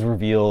always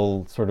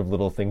reveal sort of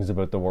little things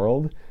about the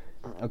world.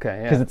 Okay,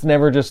 yeah. Because it's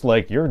never just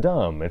like, you're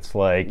dumb. It's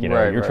like,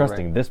 you're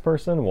trusting this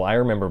person? Well, I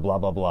remember blah,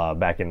 blah, blah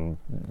back in,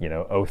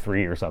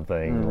 03 or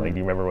something. Like, do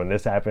you remember when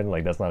this happened?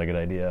 Like, that's not a good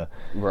idea.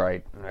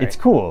 Right. It's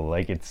cool.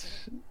 Like,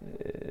 it's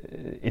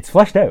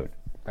fleshed out.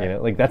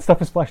 Right. Like, that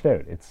stuff is fleshed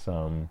out.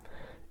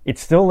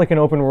 it's still like an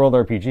open world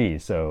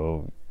RPG.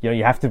 So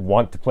you have to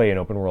want to play an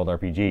open world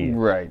RPG.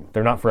 Right.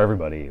 They're not for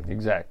everybody.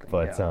 Exactly.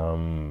 But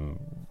yeah.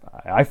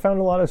 I found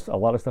a lot of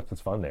stuff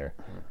that's fun there.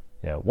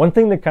 Yeah. One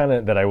thing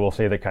that I will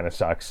say that kind of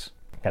sucks.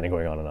 Kind of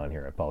going on and on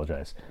here. I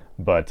apologize.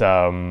 But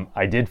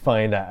I did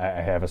find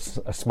I have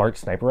a smart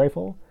sniper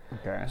rifle.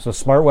 Okay. So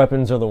smart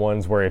weapons are the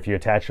ones where if you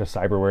attach a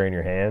cyberware in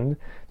your hand,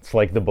 it's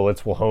like the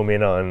bullets will home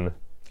in on.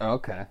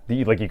 Okay.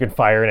 Like you can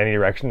fire in any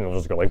direction and they'll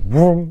just go like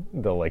boom.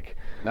 They'll like.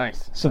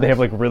 Nice. So they have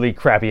like really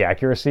crappy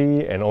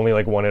accuracy and only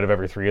like 1 out of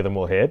every 3 of them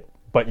will hit.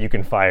 But you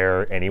can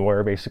fire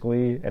anywhere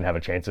basically and have a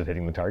chance of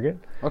hitting the target.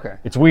 Okay.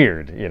 It's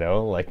weird,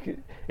 like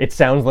it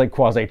sounds like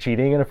quasi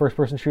cheating in a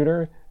first-person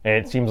shooter, and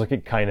it seems like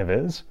it kind of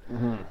is.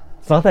 Mm-hmm.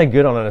 It's not that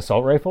good on an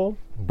assault rifle,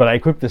 but I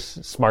equipped this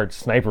smart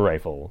sniper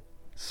rifle.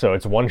 So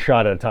it's 1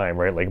 shot at a time,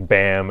 right? Like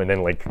bam, and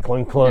then like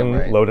clunk, clunk,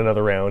 right. Load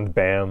another round,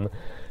 bam.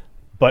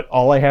 But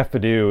all I have to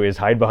do is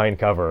hide behind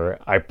cover.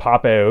 I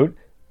pop out.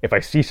 If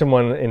I see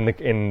someone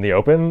in the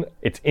open,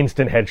 it's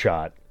instant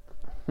headshot.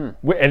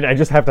 And I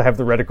just have to have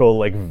the reticle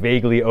like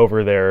vaguely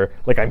over there,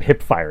 like I'm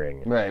hip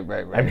firing. Right.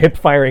 I'm hip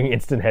firing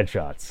instant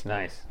headshots.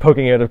 Nice.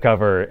 Poking out of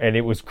cover, and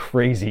it was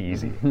crazy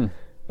easy.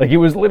 Like it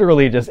was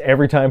literally just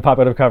every time pop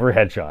out of cover,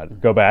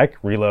 headshot. Go back,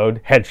 reload,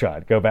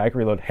 headshot. Go back,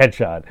 reload,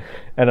 headshot.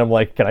 And I'm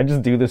like, can I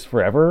just do this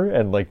forever?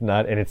 And like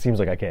not, and it seems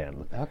like I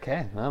can.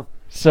 Okay. Well.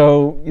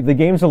 So the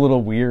game's a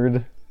little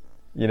weird.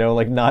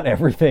 Like not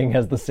everything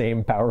has the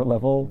same power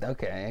level.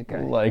 Okay.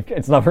 Like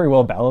it's not very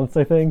well balanced,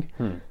 I think.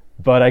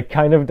 But I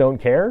kind of don't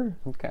care.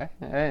 Okay.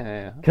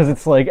 Yeah. Because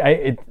it's like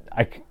I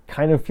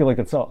kind of feel like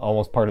it's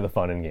almost part of the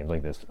fun in games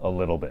like this a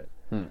little bit.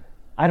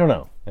 I don't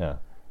know. Yeah.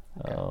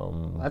 Okay.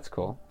 That's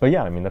cool. But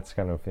yeah, I mean that's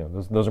kind of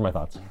those are my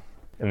thoughts.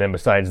 And then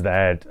besides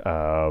that,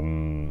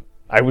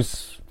 I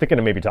was thinking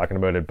of maybe talking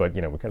about it, but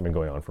we've kind of been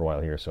going on for a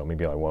while here, so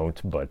maybe I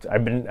won't. But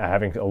I've been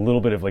having a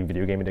little bit of like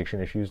video game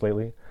addiction issues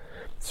lately.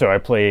 So I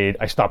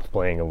stopped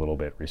playing a little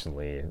bit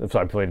recently. So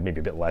I played maybe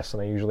a bit less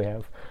than I usually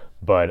have.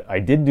 But I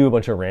did do a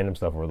bunch of random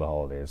stuff over the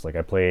holidays. Like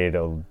I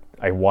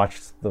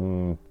watched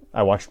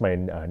my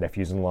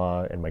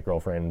nephews-in-law and my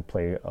girlfriend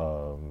play, I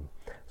was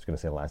going to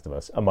say The Last of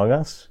Us, Among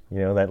Us,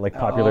 that like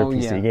popular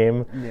PC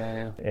game.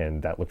 Yeah.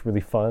 And that looked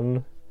really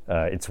fun.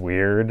 It's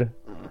weird.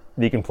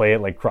 You can play it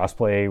like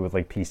cross-play with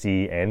like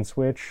PC and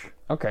Switch.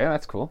 Okay,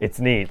 that's cool. It's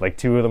neat. Like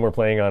 2 of them were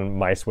playing on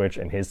my Switch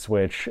and his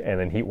Switch, and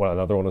then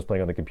another one was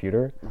playing on the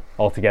computer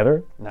all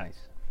together.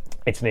 Nice.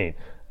 It's neat.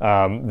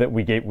 That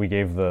we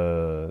gave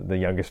the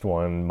youngest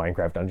one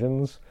Minecraft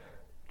Dungeons,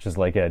 which is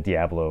like a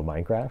Diablo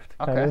Minecraft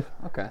kind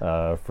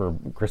of for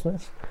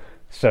Christmas.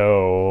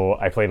 So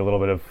I played a little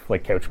bit of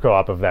like couch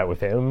co-op of that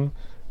with him.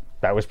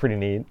 That was pretty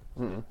neat.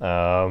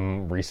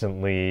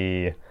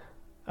 Recently,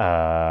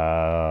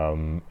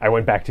 I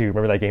went back to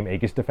remember that game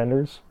Aegis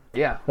Defenders.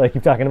 Yeah. That I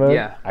keep talking about.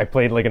 Yeah. I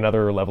played like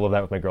another level of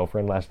that with my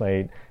girlfriend last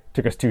night.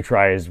 Took us 2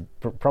 tries.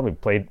 Probably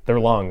played. They're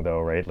long though,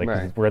 right? Like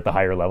right. We're at the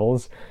higher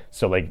levels,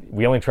 so like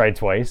we only tried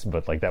twice,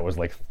 but like that was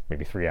like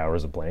maybe 3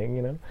 hours of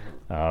playing.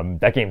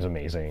 That game's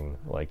amazing.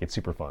 Like it's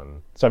super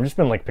fun. So I've just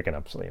been like picking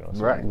up some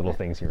right. little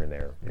things here and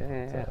there.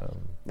 Yeah.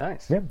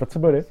 Nice. Yeah, that's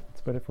about it. That's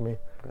about it for me.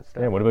 Good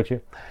stuff. Yeah. What about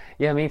you?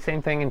 Yeah, me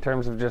same thing in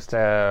terms of just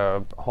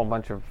a whole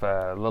bunch of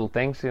little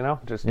things.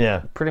 Just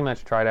pretty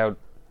much tried out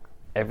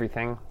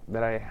everything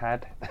that I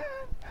had.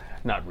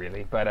 Not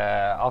really, but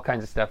all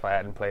kinds of stuff I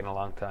hadn't played in a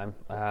long time,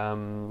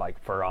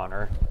 like For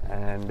Honor,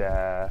 and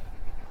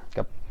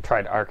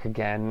tried Ark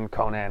again,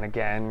 Conan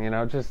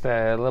again, just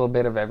a little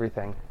bit of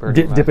everything.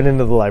 Dipping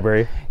into the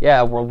library.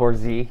 Yeah, World War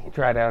Z,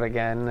 tried out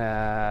again,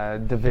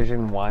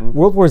 Division 1.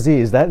 World War Z,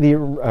 is that the,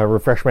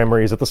 refresh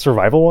memory, is it the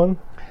survival one?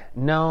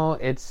 No,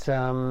 it's,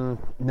 no,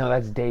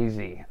 that's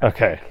DayZ.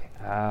 Okay.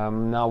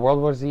 No,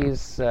 World War Z is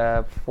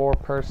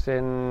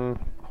 4-person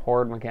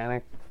horde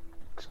mechanic,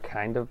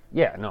 kind of.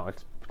 Yeah, no,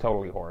 it's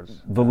totally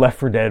hordes. The Left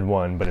 4 Dead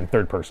one, but in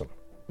third person.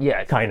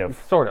 Yeah, kind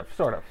of. Sort of.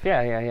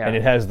 Yeah. And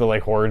it has the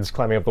like hordes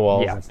climbing up the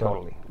walls. Yeah, and stuff.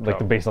 totally.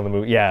 Like based on the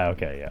movie. Yeah,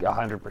 okay, yeah.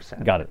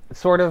 100%. Got it.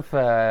 Sort of.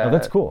 Oh,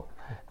 that's cool.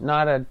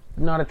 Not a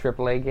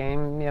AAA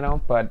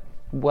game, but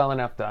well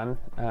enough done.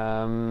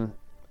 And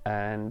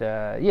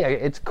yeah,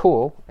 it's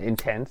cool,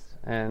 intense,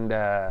 and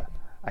I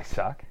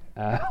suck.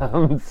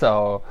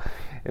 So,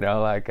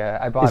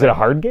 I bought. Is it a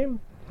hard game?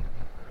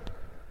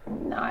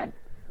 Not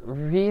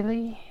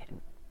really.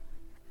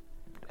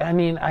 I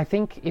mean, I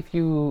think if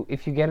you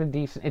get a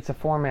decent, it's a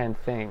 4-man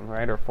thing,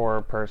 right, or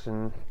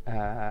 4-person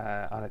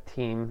on a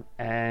team,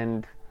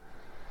 and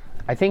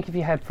I think if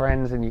you had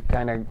friends and you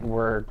kind of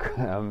were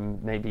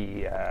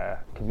maybe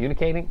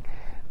communicating,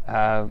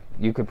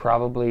 you could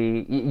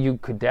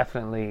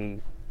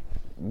definitely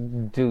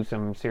do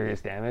some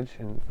serious damage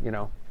and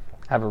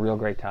have a real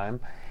great time.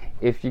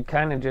 If you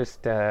kind of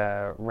just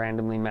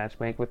randomly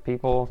matchmake with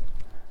people,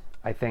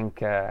 I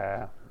think.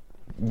 I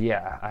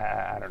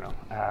don't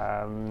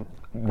know.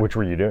 Which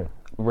were you doing?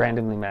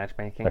 Randomly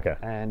matchmaking. Okay.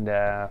 And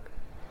I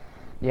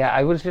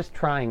was just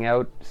trying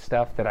out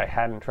stuff that I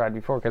hadn't tried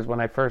before, because when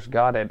I first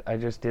got it, I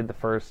just did the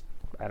first,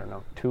 I don't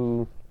know,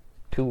 two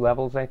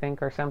levels, I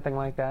think, or something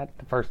like that.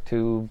 The first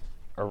 2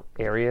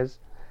 areas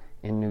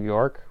in New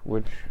York,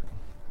 which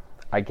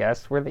I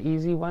guess were the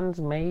easy ones.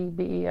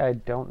 Maybe, I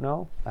don't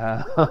know.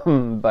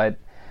 But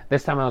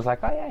this time I was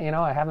like, oh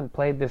yeah, I haven't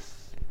played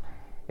this.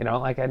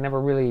 Like I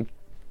never really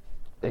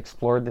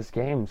explored this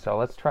game, so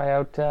let's try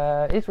out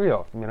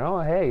Israel.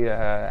 Hey,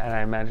 and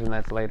I imagine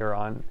that's later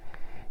on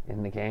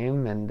in the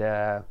game. And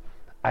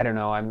I don't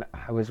know.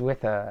 I was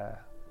with a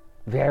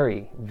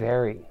very,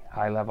 very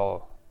high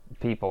level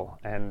people,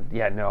 and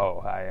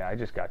I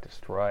just got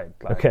destroyed.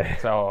 Okay.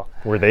 So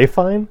were they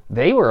fine?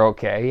 They were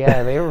okay.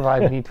 Yeah, they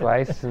revived me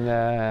twice,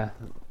 and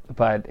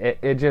but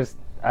it just.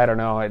 I don't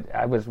know.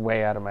 I was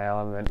way out of my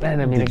element.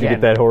 And I mean, Did you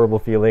get that horrible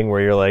feeling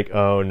where you're like,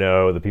 oh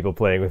no, the people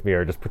playing with me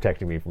are just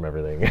protecting me from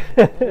everything?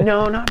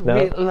 No, not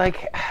really.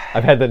 Like,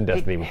 I've had that in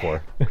Destiny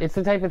before. It's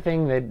the type of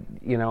thing that,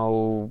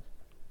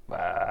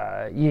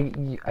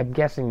 I'm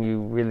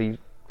guessing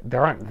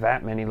there aren't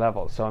that many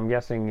levels. So I'm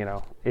guessing,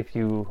 if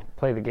you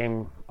play the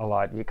game a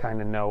lot, you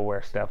kind of know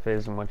where stuff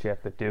is and what you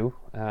have to do.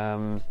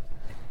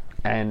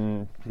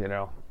 And,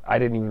 I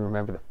didn't even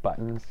remember the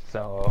buttons,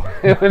 so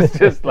it was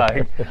just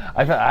like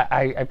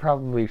I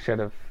probably should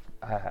have.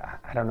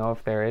 I don't know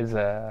if there is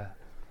a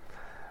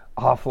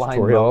offline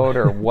tutorial mode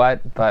or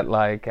what, but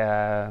I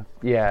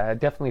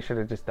definitely should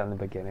have just done the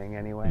beginning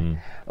anyway.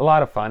 A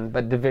lot of fun,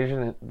 but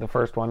Division, the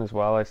first one as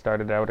well, I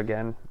started out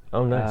again.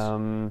 Oh,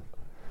 nice.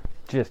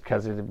 Just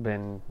because it had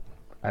been,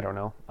 I don't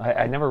know.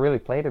 I never really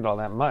played it all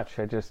that much.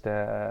 I just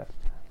I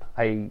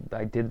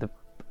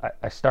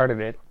started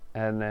it,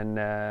 and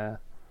then.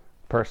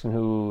 Person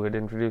who had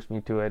introduced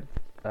me to it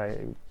I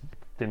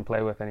didn't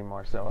play with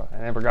anymore, so I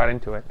never got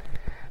into it.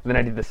 And then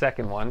I did the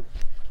second one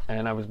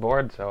and I was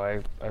bored, so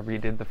I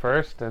redid the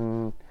first,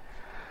 and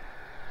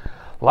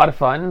a lot of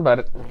fun,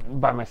 but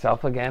by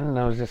myself again. And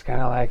I was just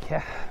kind of like,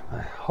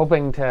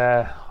 hoping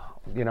to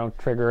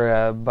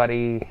trigger a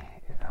buddy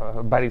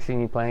see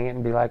me playing it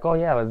and be like, oh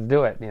yeah, let's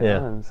do it,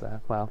 and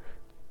so, well,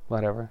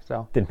 whatever.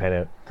 So didn't pan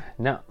out.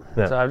 No.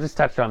 So I've just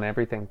touched on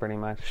everything pretty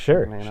much.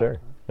 Sure.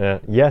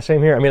 Yeah,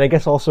 same here. I mean, I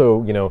guess also,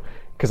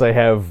 because I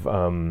have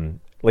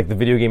like the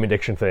video game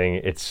addiction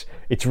thing. It's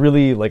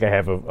really like I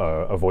have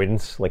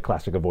avoidance, like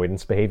classic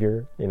avoidance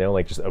behavior.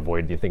 Like just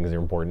avoid the things that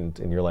are important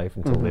in your life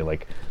until they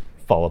like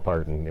fall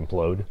apart and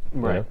implode.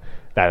 Right.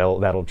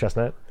 That'll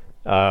chestnut.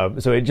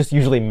 So it just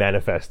usually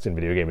manifests in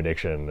video game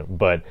addiction.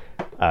 But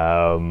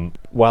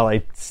while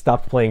I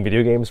stopped playing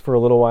video games for a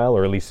little while,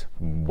 or at least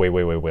way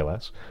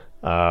less.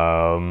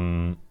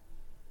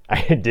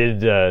 I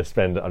did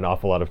spend an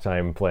awful lot of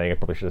time playing. I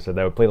probably should have said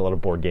that. I played a lot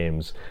of board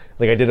games.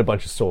 Like I did a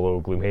bunch of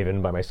solo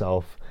Gloomhaven by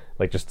myself,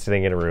 like just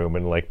sitting in a room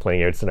and like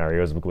playing out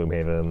scenarios of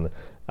Gloomhaven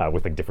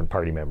with like different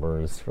party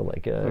members for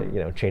like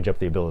change up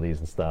the abilities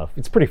and stuff.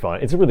 It's pretty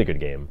fun. It's a really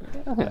good game.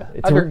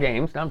 It's other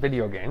games, not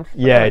video games.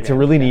 Yeah, it's a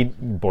really neat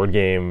board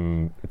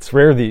game. It's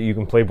rare that you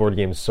can play board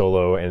games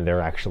solo and they're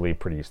actually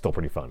still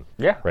pretty fun.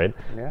 Yeah. Right.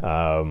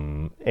 Yeah.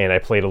 And I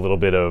played a little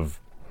bit of.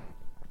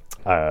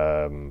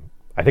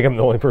 I think I'm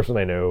the only person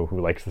I know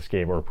who likes this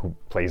game or who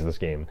plays this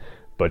game,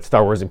 but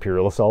Star Wars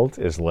Imperial Assault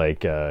is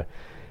like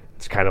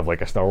it's kind of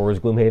like a Star Wars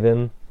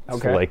Gloomhaven.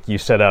 Okay. So like you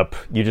set up,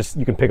 you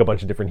can pick a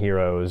bunch of different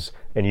heroes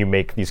and you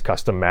make these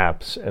custom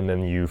maps, and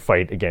then you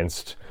fight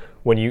against.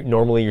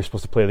 Normally you're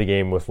supposed to play the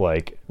game with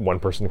like one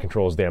person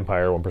controls the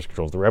Empire, one person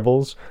controls the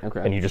Rebels,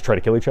 and you just try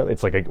to kill each other.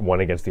 It's like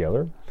one against the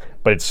other,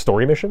 but it's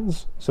story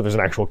missions. So there's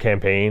an actual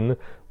campaign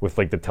with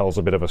like that tells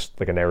a bit of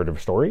a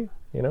narrative story,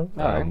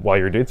 while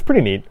you're doing. It's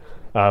pretty neat.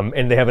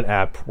 And they have an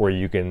app where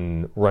you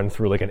can run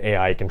through like an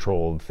AI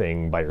controlled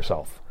thing by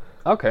yourself.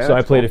 Okay. So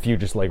I played a few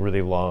just like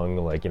really long,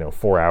 like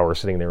 4 hours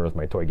sitting there with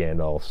my toy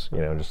Gandalfs,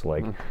 just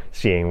like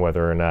seeing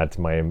whether or not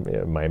my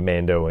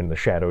Mando and the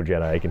Shadow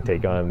Jedi can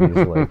take on these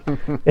like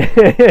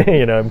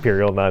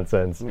Imperial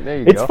nonsense. There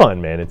you it's go. fun,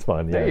 man. It's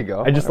fun. Yeah. There you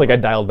go. I just I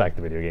dialed back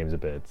the video games a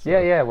bit. So.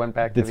 Yeah. Went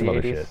back to Did the some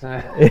other 80s.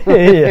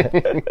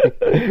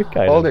 shit.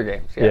 Kind Older of.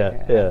 games.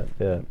 Yeah.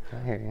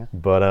 I hear you.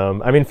 But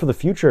I mean, for the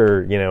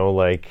future,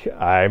 like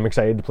I'm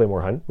excited to play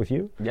more Hunt with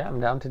you. Yeah, I'm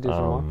down to do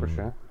some more for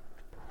sure.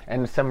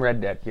 And some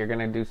Red Dead. You're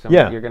gonna do some.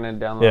 Yeah. You're gonna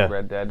download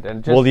Red Dead.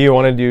 And just, well, do you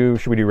want to do?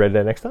 Should we do Red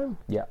Dead next time?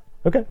 Yeah.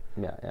 Okay.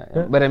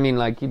 Yeah. But I mean,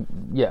 like,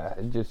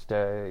 just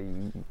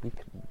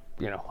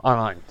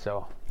online.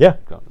 So yeah.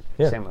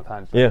 Same with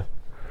Hunt. Yeah.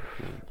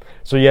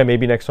 So yeah,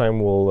 maybe next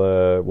time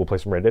we'll play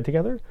some Red Dead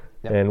together,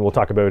 and we'll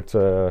talk about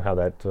how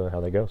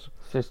that goes.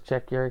 Just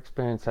check your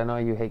experience. I know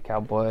you hate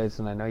cowboys,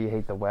 and I know you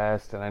hate the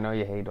West, and I know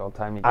you hate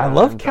old-timey I guns.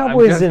 love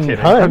cowboys and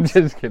Hunt. I'm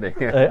just kidding.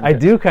 I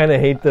do kind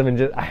of hate them,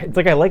 and it's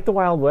like I like the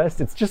Wild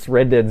West. It's just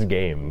Red Dead's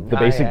game, the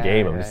basic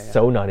game. I'm just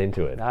so not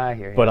into it. I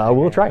hear you. But I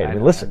will try it. I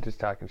mean, listen, I'm just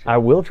talking shit. I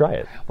will try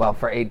it. Well,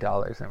 for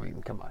 $8, I mean,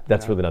 come on.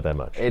 That's really not that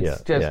much.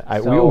 It's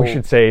we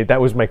should say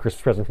that was my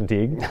Christmas present from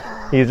Teague.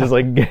 He's just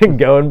like,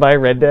 go and buy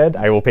Red Dead.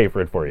 I will pay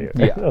for it for you.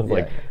 Yeah. I was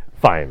like,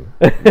 fine.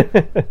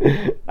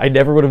 I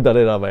never would have done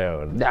it on my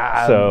own. But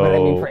I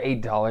mean, for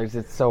 $8,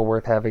 it's so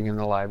worth having in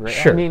the library.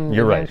 Sure, I mean,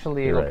 you're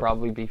eventually it'll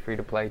probably be free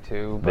to play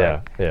too.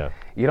 But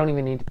you don't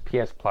even need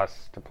PS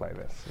Plus to play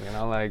this.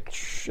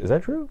 Is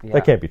that true? Yeah.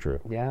 That can't be true.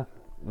 Yeah.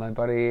 My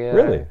buddy.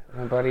 Really?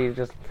 My buddy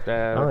just.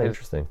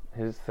 Interesting.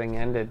 His thing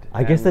ended.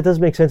 I guess that does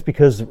make sense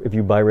because if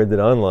you buy Red Dead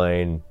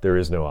Online, there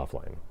is no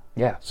offline.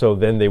 Yeah. So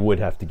then they would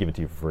have to give it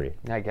to you for free.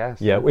 I guess.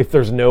 Yeah, if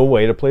there's no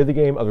way to play the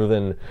game other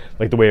than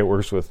like the way it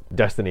works with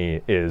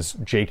Destiny is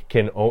Jake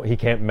he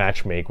can't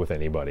match make with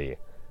anybody.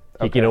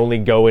 He can only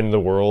go in the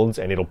worlds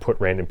and it'll put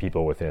random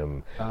people with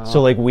him.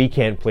 So like we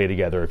can't play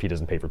together if he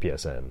doesn't pay for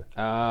PSN.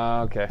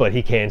 Okay. But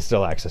he can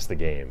still access the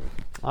game.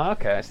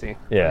 Okay, I see.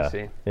 Yeah. I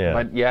see. Yeah.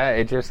 But yeah,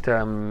 it just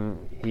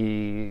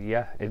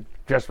it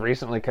just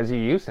recently because he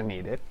used to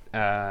need it,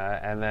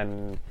 and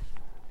then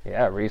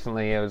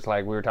recently it was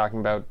like we were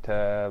talking about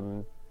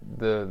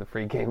the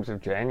free games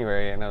of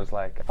January, and I was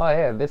like, oh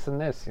yeah, this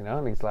and this,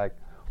 and he's like,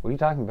 what are you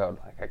talking about?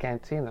 Like I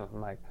can't see them. I'm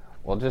like,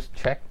 well, just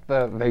check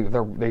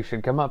they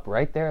should come up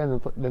right there in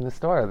the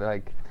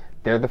store.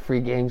 They're the free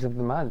games of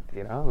the month,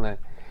 And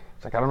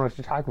it's like I don't know what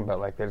you're talking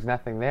about. Like there's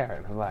nothing there,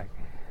 and I'm like,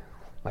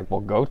 well,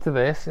 go to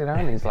this,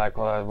 And he's like,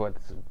 well,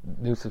 what's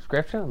new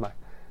subscription? I'm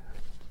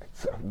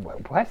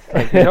like, what?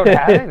 Like you don't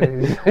have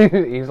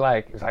it? He's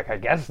like, I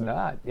guess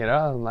not,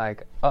 I'm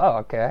like, oh,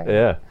 okay.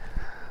 Yeah.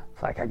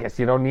 It's like I guess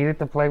you don't need it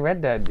to play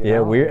Red Dead.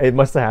 Weird. It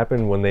must have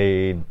happened when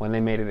they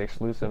made it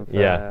exclusive.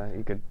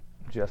 You could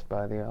just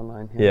buy the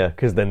online. Yeah,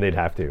 because then they'd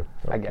have to.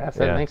 I guess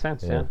that makes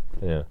sense.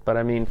 Yeah. But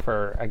I mean,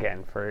 for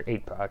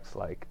 $8,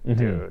 like,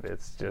 dude,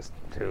 it's just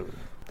too.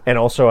 And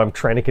also, I'm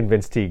trying to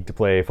convince Teague to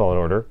play Fallen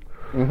Order,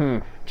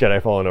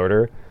 Jedi Fallen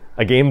Order,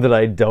 a game that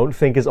I don't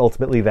think is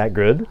ultimately that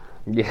good,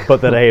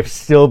 but that I have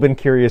still been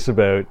curious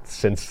about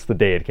since the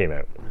day it came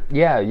out.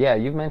 Yeah,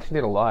 you've mentioned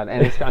it a lot,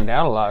 and it's gone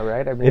down a lot,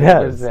 right? I mean, it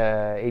has. Was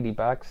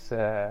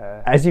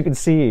 $80. As you can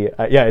see,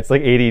 it's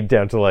like 80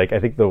 down to like, I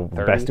think the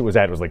 30? best it was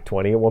at was like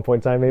 20 at one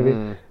point in time,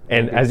 maybe.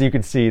 And as you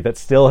can see, that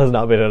still has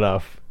not been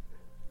enough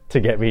to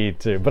get me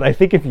to. But I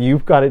think if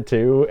you've got it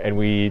too, and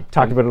we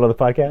talked about it on the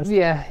podcast,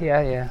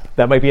 yeah,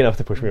 that might be enough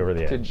to push me over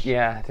the edge. To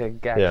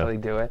actually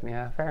do it.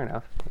 Yeah, fair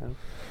enough. Yeah.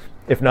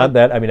 If not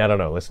that, I mean, I don't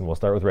know. Listen, we'll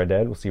start with Red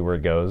Dead. We'll see where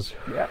it goes.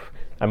 Yeah.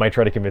 I might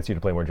try to convince you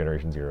to play more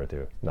Generation Zero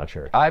too. Not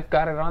sure. I've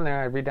got it on there.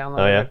 I re-downloaded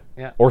Oh yeah? it.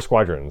 Yeah. Or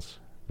Squadrons.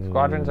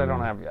 Squadrons I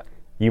don't have yet.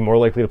 You more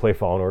likely to play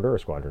Fallen Order or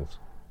Squadrons?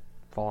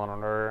 Fallen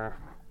Order,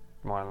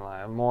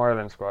 more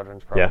than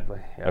Squadrons probably.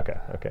 Yeah.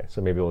 Okay.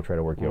 So maybe we'll try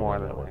to work you over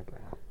on that one. Likely.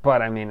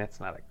 But I mean,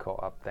 it's not a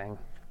co-op thing.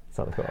 It's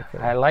not a co-op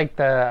thing. I like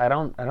I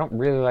don't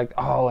really like.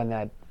 Oh, and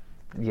that.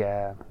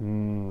 Yeah.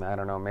 I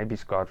don't know. Maybe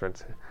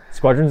Squadrons.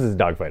 Squadrons is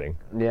dogfighting.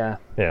 Yeah.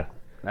 Yeah.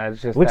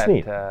 It's just looks that,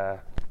 neat.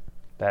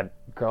 That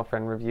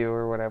girlfriend review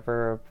or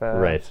whatever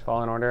of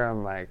Fallen Order.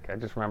 I'm like, I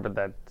just remembered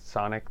that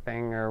Sonic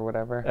thing or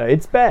whatever.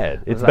 It's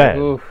bad. It's bad.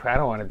 Like, oof, I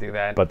don't want to do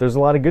that. But there's a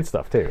lot of good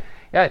stuff too.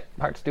 Yeah,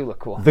 parts do look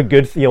cool.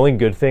 The only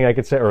good thing I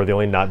could say, or the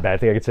only not bad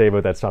thing I could say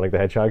about that Sonic the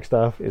Hedgehog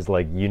stuff is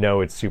like,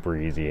 it's super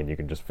easy and you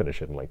can just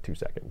finish it in like 2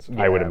 seconds.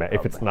 Yeah, I would imagine.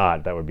 If it's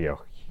not, that would be a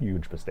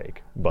huge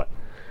mistake. But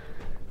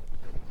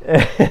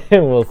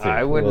we'll see.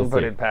 I wouldn't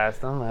put it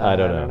past them. I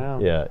don't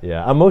know.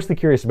 Yeah. I'm mostly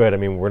curious about. I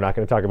mean, we're not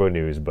going to talk about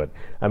news, but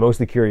I'm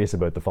mostly curious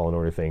about the Fallen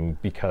Order thing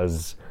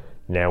because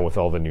now with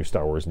all the new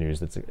Star Wars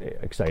news, that's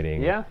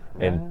exciting. Yeah.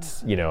 And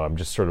I'm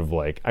just sort of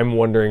like I'm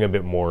wondering a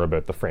bit more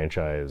about the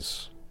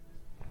franchise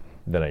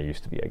than I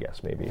used to be. I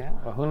guess maybe. Yeah.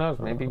 Well, who knows?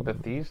 Maybe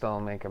Bethesda will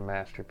make a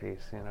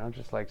masterpiece.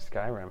 Just like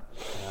Skyrim.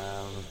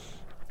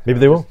 Maybe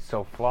they will.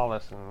 So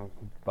flawless and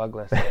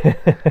bugless.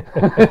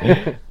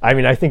 I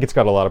mean, I think it's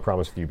got a lot of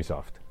promise with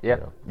Ubisoft. Yeah.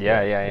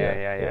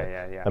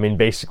 Yeah. I mean,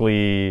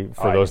 basically,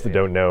 for those that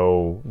don't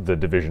know, the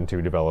Division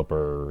 2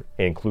 developer,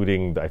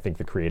 including I think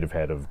the creative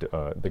head of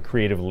the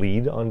creative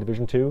lead on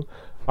Division 2,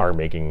 are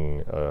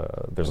making.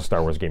 There's a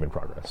Star Wars game in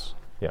progress.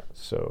 Yeah,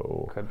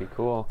 so could be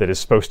cool. That is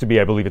supposed to be,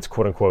 I believe, it's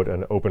quote unquote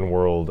an open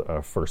world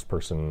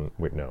first-person.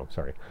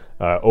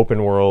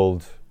 Open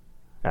world.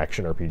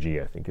 Action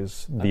RPG, I think,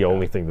 is the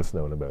only thing that's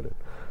known about it.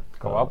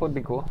 Co-op would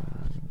be cool.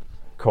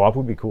 Co-op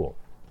would be cool.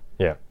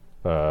 Yeah.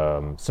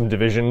 Some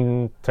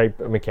Division type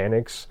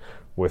mechanics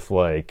with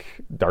like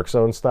Dark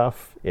Zone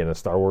stuff in a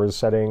Star Wars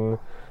setting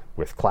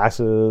with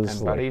classes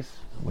and buddies.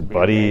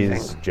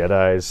 Buddies,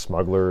 Jedis,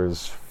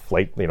 smugglers,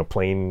 flight,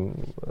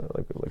 plane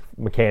like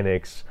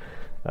mechanics,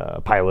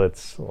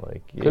 pilots.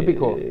 Could be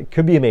cool. It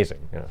could be amazing.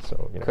 Yeah.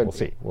 So we'll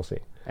see. We'll see.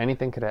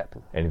 Anything could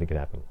happen. Anything could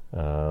happen.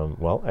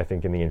 Well, I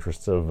think in the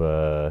interests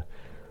of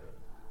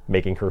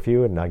making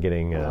curfew and not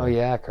getting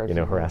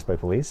curfew, harassed by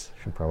police,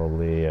 should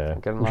probably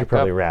we should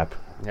probably wrap.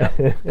 Yeah,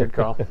 good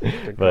call.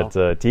 Good but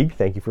call. Teague,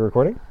 thank you for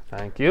recording.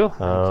 Thank you.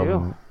 Thank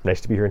you. Nice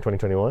to be here in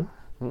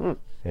 2021.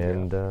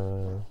 And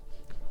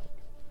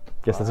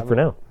guess that's it for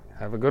now.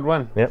 Have a good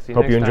one. Yep.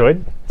 Hope you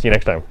enjoyed. See you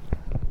next time.